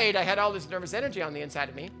afraid, I had all this nervous energy on the inside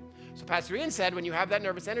of me. So Pastor Ian said, when you have that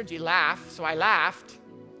nervous energy, laugh. So I laughed.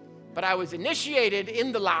 But I was initiated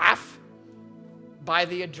in the laugh by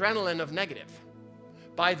the adrenaline of negative,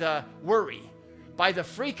 by the worry, by the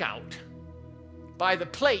freak out, by the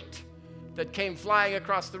plate that came flying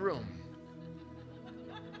across the room.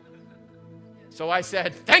 So I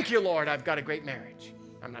said, thank you, Lord, I've got a great marriage.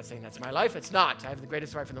 I'm not saying that's my life. It's not. I have the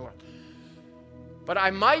greatest wife in the world. But I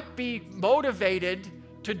might be motivated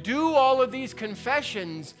to do all of these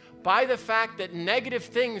confessions by the fact that negative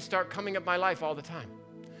things start coming up my life all the time.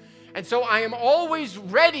 And so I am always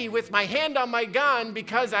ready with my hand on my gun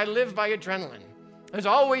because I live by adrenaline. There's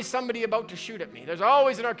always somebody about to shoot at me. There's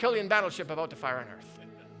always an Archilian battleship about to fire on Earth.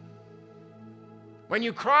 When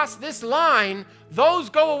you cross this line, those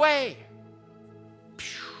go away.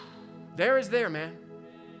 There is there, man.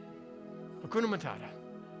 Hakuna Matata.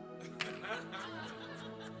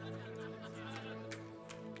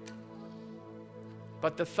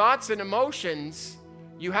 But the thoughts and emotions,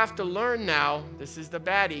 you have to learn now. This is the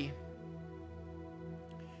baddie.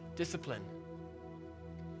 Discipline.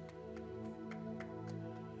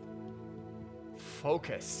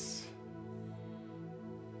 Focus.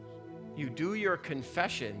 You do your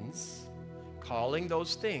confessions, calling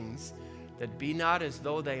those things that be not as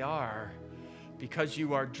though they are, because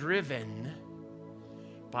you are driven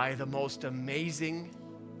by the most amazing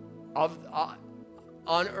of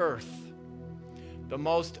on earth, the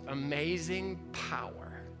most amazing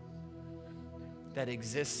power that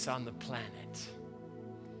exists on the planet.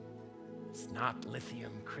 It's not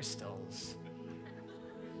lithium crystals.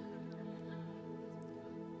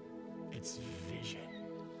 It's vision.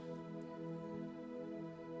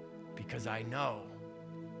 Because I know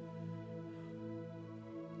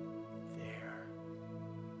there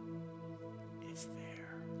is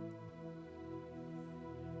there.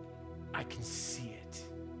 I can see it.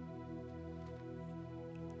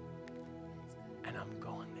 And I'm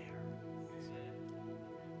going there.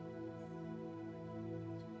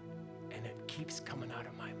 And it keeps coming out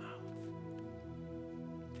of my mouth.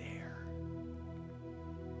 There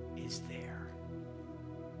is there.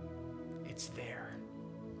 It's there.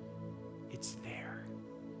 It's there.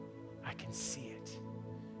 I can see it.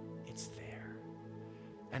 It's there.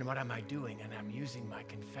 And what am I doing? And I'm using my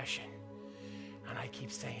confession. And I keep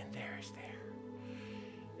saying, there's there.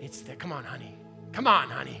 It's there. Come on, honey. Come on,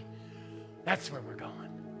 honey. That's where we're going.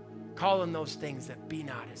 Calling those things that be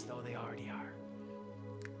not as though they already are.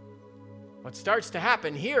 What starts to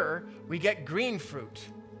happen here, we get green fruit.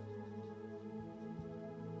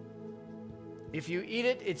 If you eat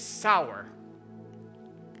it, it's sour.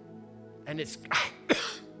 And it's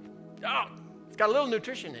got a little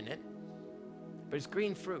nutrition in it, but it's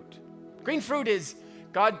green fruit. Green fruit is,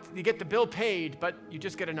 God, you get the bill paid, but you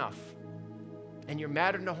just get enough. And you're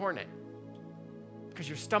madder than a hornet because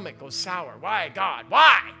your stomach goes sour. Why, God?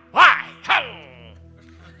 Why? Why?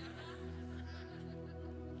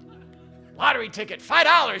 Lottery ticket,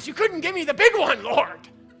 $5. You couldn't give me the big one, Lord.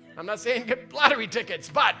 I'm not saying get lottery tickets,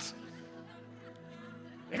 but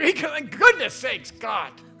goodness sakes,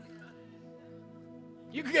 God.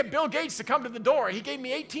 You could get Bill Gates to come to the door. He gave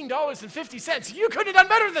me $18.50. You couldn't have done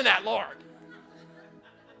better than that, Lord.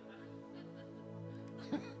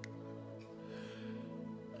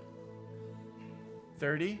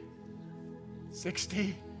 $30,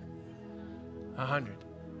 $60, $100.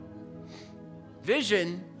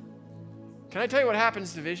 Vision. Can I tell you what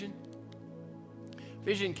happens to vision?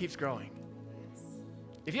 Vision keeps growing.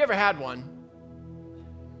 If you ever had one,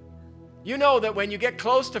 you know that when you get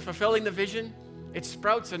close to fulfilling the vision, it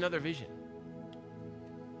sprouts another vision.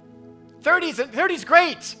 30's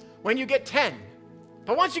great when you get 10.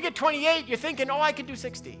 But once you get 28, you're thinking, oh, I can do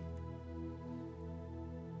 60.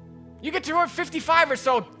 You get to 55 or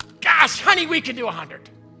so, gosh, honey, we can do 100.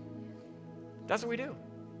 That's what we do.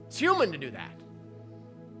 It's human to do that.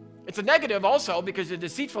 It's a negative also because the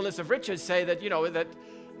deceitfulness of riches say that,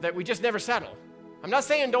 that we just never settle. I'm not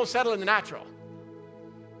saying don't settle in the natural.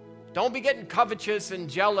 Don't be getting covetous and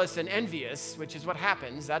jealous and envious, which is what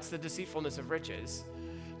happens. That's the deceitfulness of riches.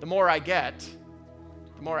 The more I get,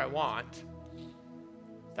 the more I want.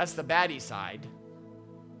 That's the baddie side.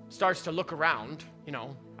 Starts to look around.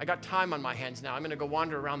 I got time on my hands now. I'm going to go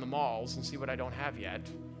wander around the malls and see what I don't have yet.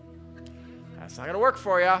 That's not going to work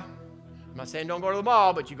for you. I'm not saying don't go to the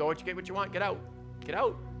mall, but you go get what you want. Get out. Get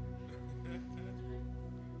out.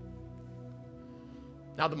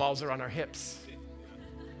 Now the malls are on our hips.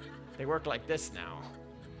 They work like this now.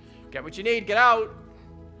 Get what you need, get out.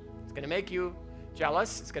 It's going to make you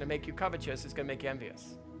jealous. It's going to make you covetous. It's going to make you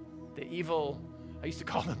envious. The evil, I used to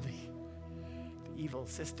call them the evil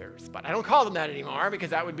sisters, but I don't call them that anymore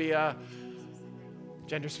because that would be a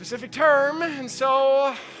gender-specific term, and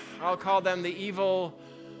so I'll call them the evil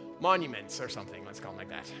monuments or something. Let's call them like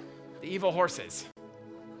that. The evil horses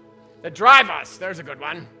that drive us. There's a good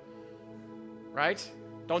one. Right?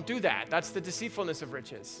 Don't do that. That's the deceitfulness of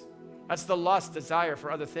riches. That's the lust, desire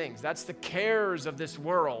for other things. That's the cares of this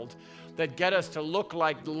world that get us to look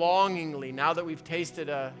like longingly, now that we've tasted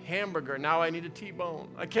a hamburger, now I need a T-bone.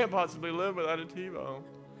 I can't possibly live without a T-bone.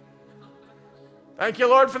 Thank you,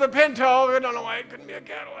 Lord, for the Pinto. I don't know why it couldn't be a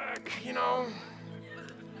Cadillac, you know.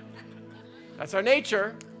 That's our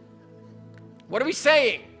nature. What are we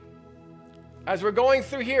saying? As we're going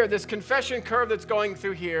through here, this confession curve that's going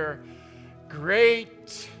through here,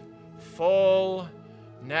 great fullness.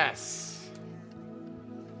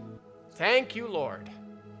 Thank you, Lord,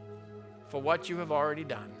 for what you have already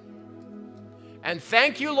done. And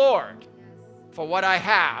thank you, Lord, for what I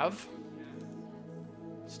have.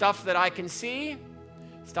 Stuff that I can see,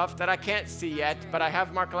 stuff that I can't see yet, but I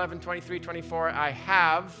have Mark 11, 23, 24. I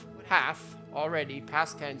hath already,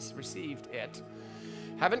 past tense, received it.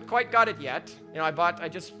 Haven't quite got it yet. You know,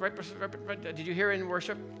 did you hear in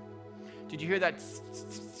worship? Did you hear that?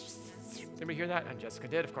 Did anybody hear that? And Jessica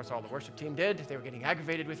did. Of course, all the worship team did. They were getting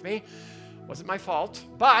aggravated with me. Wasn't my fault.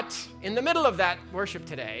 But in the middle of that worship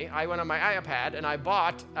today, I went on my iPad and I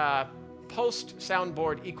bought a post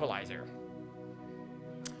soundboard equalizer.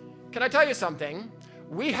 Can I tell you something?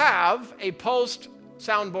 We have a post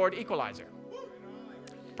soundboard equalizer.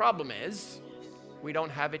 Problem is, we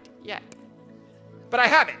don't have it yet. But I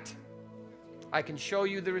have it. I can show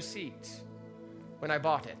you the receipt when I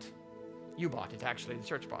bought it. You bought it, actually. The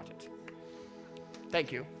church bought it.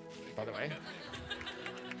 Thank you, by the way.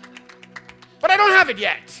 But I don't have it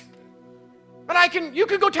yet. But you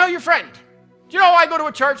can go tell your friend. Do you know I go to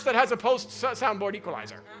a church that has a post soundboard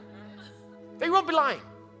equalizer? They won't be lying.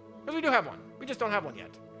 Because we do have one. We just don't have one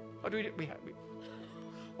yet. What do we do? We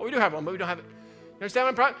do have one, but we don't have it. You understand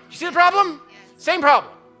what problem? You see the problem? Yes. Same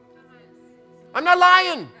problem. I'm not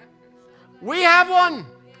lying. We have one.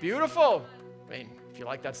 Beautiful. I mean, if you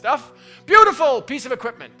like that stuff. Beautiful piece of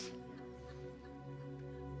equipment.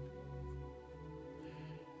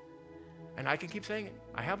 And I can keep saying it.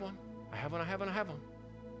 I have one. I have one. I have one. I have one.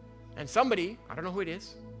 And somebody, I don't know who it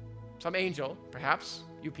is, some angel, perhaps,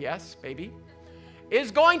 UPS, maybe,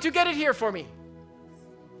 is going to get it here for me.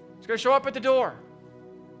 It's going to show up at the door.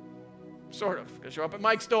 Sort of. It's going to show up at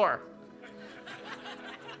Mike's door.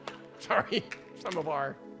 Sorry, some of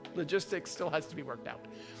our logistics still has to be worked out.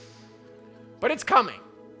 But it's coming.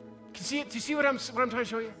 Do you see what I'm trying to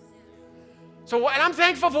show you? So, and I'm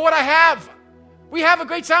thankful for what I have. We have a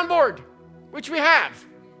great soundboard, which we have.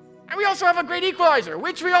 And we also have a great equalizer,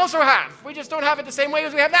 which we also have. We just don't have it the same way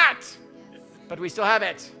as we have that. But we still have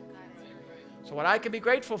it. So what I can be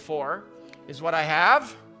grateful for is what I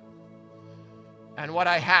have and what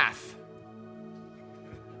I hath.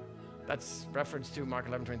 That's reference to Mark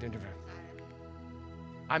 11, 23.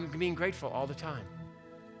 I'm being grateful all the time.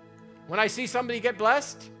 When I see somebody get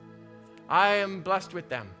blessed, I am blessed with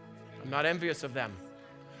them. I'm not envious of them.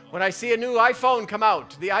 When I see a new iPhone come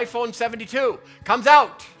out, the iPhone 72 comes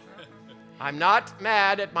out, I'm not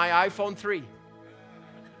mad at my iPhone 3.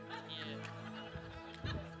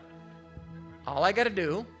 All I got to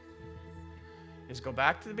do is go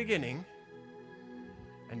back to the beginning,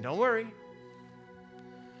 and don't worry.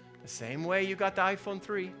 The same way you got the iPhone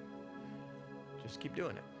 3, just keep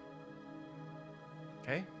doing it.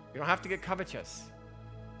 Okay? You don't have to get covetous.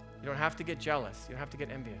 You don't have to get jealous. You don't have to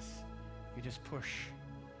get envious. You just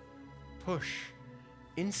push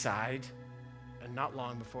inside, and not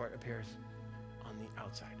long before it appears on the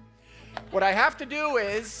outside. What I have to do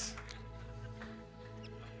is,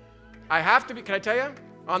 can I tell you,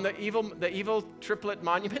 on the evil triplet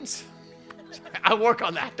monuments? I'll work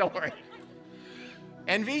on that, don't worry.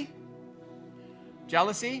 Envy,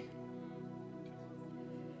 jealousy,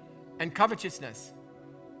 and covetousness.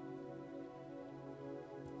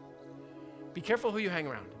 Be careful who you hang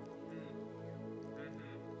around.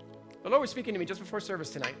 The Lord was speaking to me just before service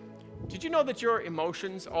tonight. Did you know that your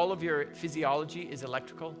emotions, all of your physiology is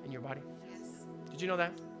electrical in your body? Yes. Did you know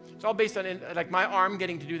that? It's all based on, like my arm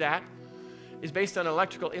getting to do that is based on an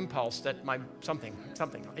electrical impulse that something,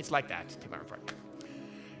 it's like that. Take my arm for it.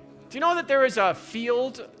 Do you know that there is a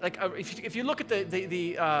field, like if you look at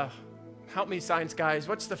the help me science guys,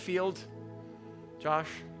 what's the field, Josh?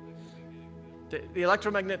 The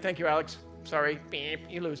electromagnetic, thank you, Alex. Sorry, beep,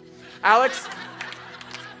 you lose. Alex,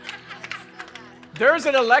 There's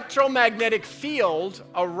an electromagnetic field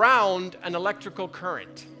around an electrical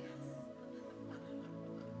current.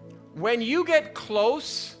 When you get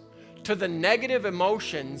close to the negative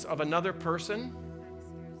emotions of another person,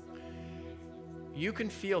 you can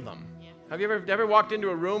feel them. Have you ever walked into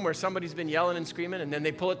a room where somebody's been yelling and screaming and then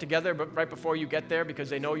they pull it together but right before you get there because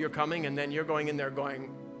they know you're coming, and then you're going in there going,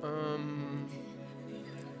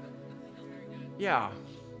 yeah,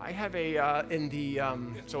 I have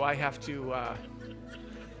so I have to,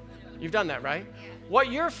 you've done that, right? What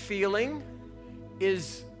you're feeling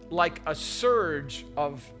is like a surge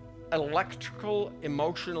of electrical,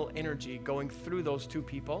 emotional energy going through those two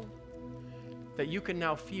people that you can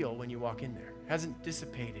now feel when you walk in there. It hasn't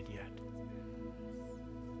dissipated yet.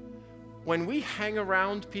 When we hang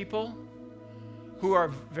around people who are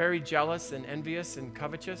very jealous and envious and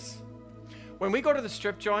covetous, when we go to the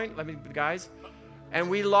strip joint, guys, and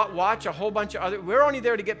we watch a whole bunch of other, we're only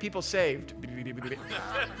there to get people saved.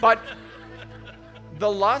 But the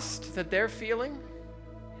lust that they're feeling,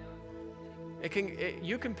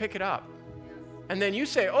 you can pick it up. And then you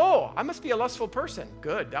say, oh, I must be a lustful person.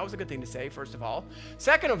 Good. That was a good thing to say, first of all.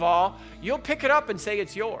 Second of all, you'll pick it up and say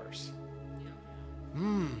it's yours.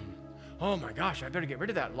 Oh my gosh, I better get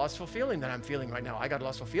rid of that lustful feeling that I'm feeling right now. I got a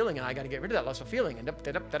lustful feeling and I got to get rid of that lustful feeling. And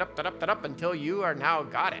up until you are now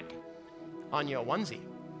got it on your onesie.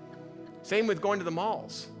 Same with going to the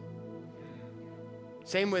malls.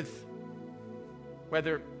 Same with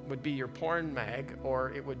whether it would be your porn mag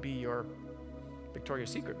or it would be your Victoria's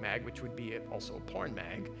Secret mag, which would be also a porn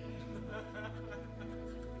mag.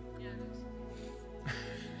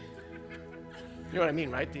 You know what I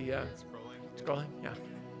mean, right? The scrolling, yeah.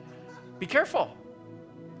 Be careful.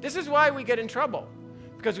 This is why we get in trouble,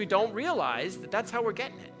 because we don't realize that that's how we're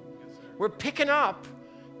getting it. We're picking up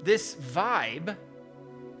this vibe,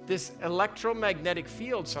 this electromagnetic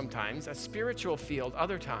field sometimes, a spiritual field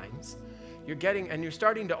other times. You're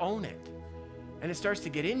starting to own it. And it starts to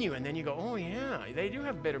get in you, and then you go, oh yeah, they do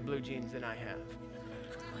have better blue jeans than I have.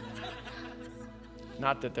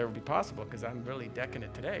 Not that there would be possible, because I'm really decking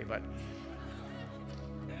it today, but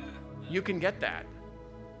you can get that.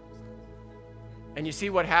 And you see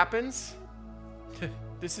what happens?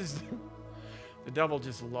 The devil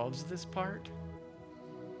just loves this part.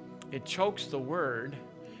 It chokes the word,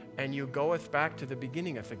 and you goeth back to the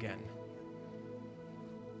beginningeth again.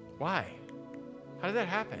 Why? How did that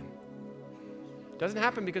happen? Doesn't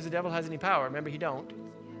happen because the devil has any power. Remember, he don't.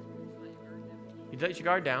 You let your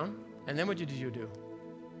guard down, and then what did you do?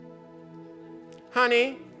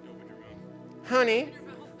 Honey,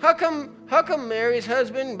 how come Mary's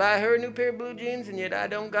husband buy her a new pair of blue jeans and yet I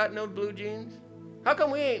don't got no blue jeans? How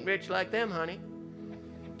come we ain't rich like them, honey?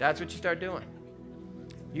 That's what you start doing.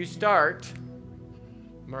 You start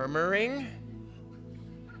murmuring.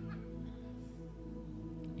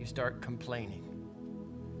 You start complaining.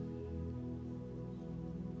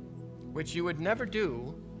 Which you would never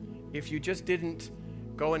do if you just didn't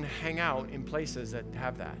go and hang out in places that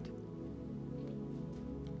have that.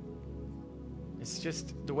 It's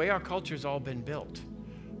just the way our culture's all been built.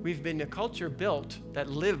 We've been a culture built that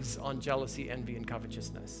lives on jealousy, envy, and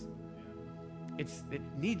covetousness. It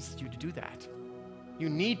needs you to do that. You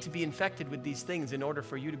need to be infected with these things in order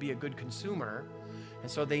for you to be a good consumer. And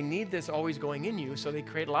so they need this always going in you, so they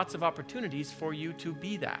create lots of opportunities for you to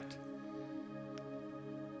be that.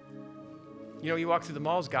 You know, you walk through the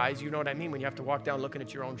malls, guys, you know what I mean when you have to walk down looking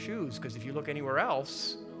at your own shoes, because if you look anywhere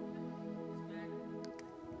else,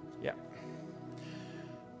 yeah.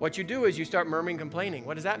 What you do is you start murmuring, complaining.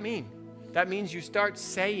 What does that mean? That means you start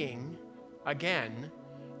saying, again,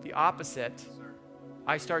 the opposite.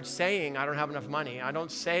 I start saying I don't have enough money. I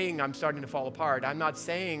don't saying I'm starting to fall apart. I'm not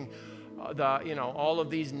saying all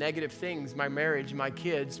of these negative things, my marriage, my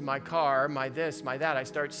kids, my car, my this, my that. I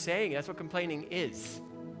start saying, that's what complaining is.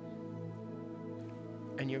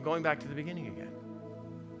 And you're going back to the beginning again.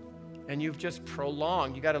 And you've just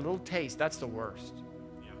prolonged. You got a little taste. That's the worst.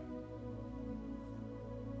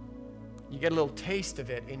 You get a little taste of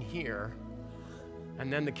it in here.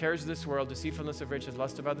 And then the cares of this world, deceitfulness of riches,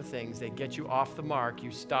 lust of other things, they get you off the mark.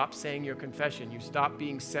 You stop saying your confession. You stop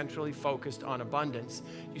being centrally focused on abundance.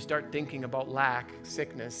 You start thinking about lack,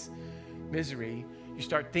 sickness, misery. You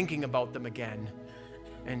start thinking about them again.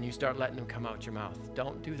 And you start letting them come out your mouth.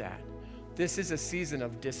 Don't do that. This is a season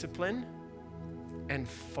of discipline and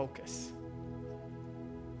focus.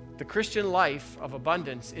 The Christian life of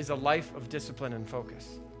abundance is a life of discipline and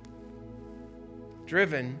focus,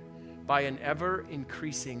 driven by an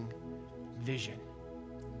ever-increasing vision.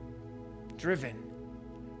 Driven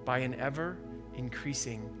by an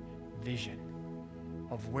ever-increasing vision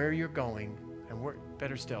of where you're going, and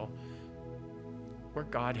better still, where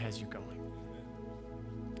God has you going.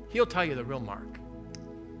 He'll tell you the real mark.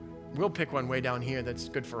 We'll pick one way down here that's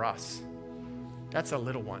good for us. That's a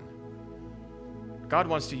little one. God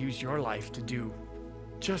wants to use your life to do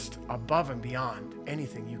just above and beyond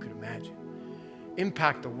anything you could imagine.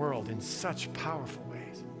 Impact the world in such powerful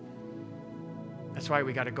ways. That's why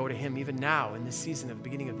we got to go to him even now in this season of the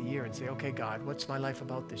beginning of the year and say, okay, God, what's my life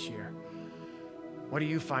about this year? What do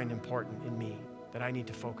you find important in me that I need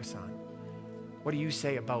to focus on? What do you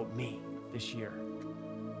say about me this year?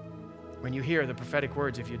 When you hear the prophetic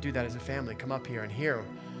words, if you do that as a family, come up here and hear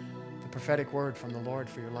the prophetic word from the Lord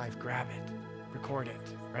for your life. Grab it, record it,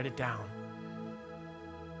 write it down.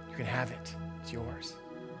 You can have it. It's yours.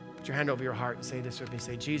 Put your hand over your heart and say this with me.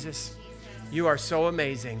 Say, Jesus, you are so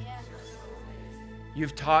amazing.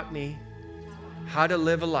 You've taught me how to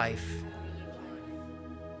live a life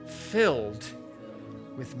filled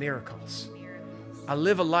with miracles. I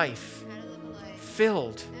live a life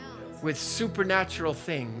filled with supernatural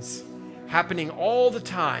things happening all the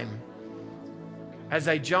time as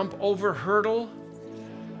I jump over hurdle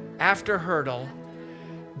after hurdle,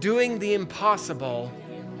 doing the impossible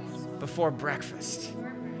before breakfast.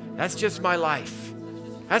 That's just my life.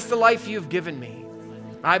 That's the life you've given me.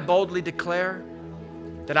 I boldly declare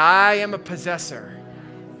that I am a possessor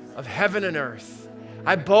of heaven and earth.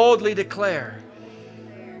 I boldly declare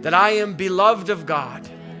that I am beloved of God,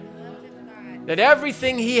 that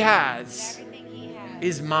everything he has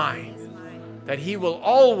is mine, that he will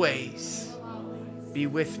always be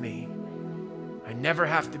with me. I never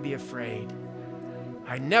have to be afraid.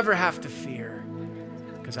 I never have to fear,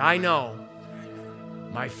 because I know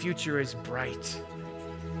my future is bright.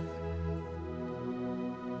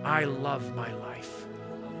 I love my life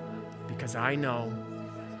because I know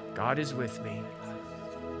God is with me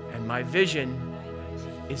and my vision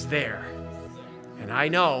is there. And I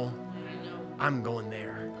know I'm going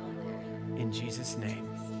there in Jesus' name.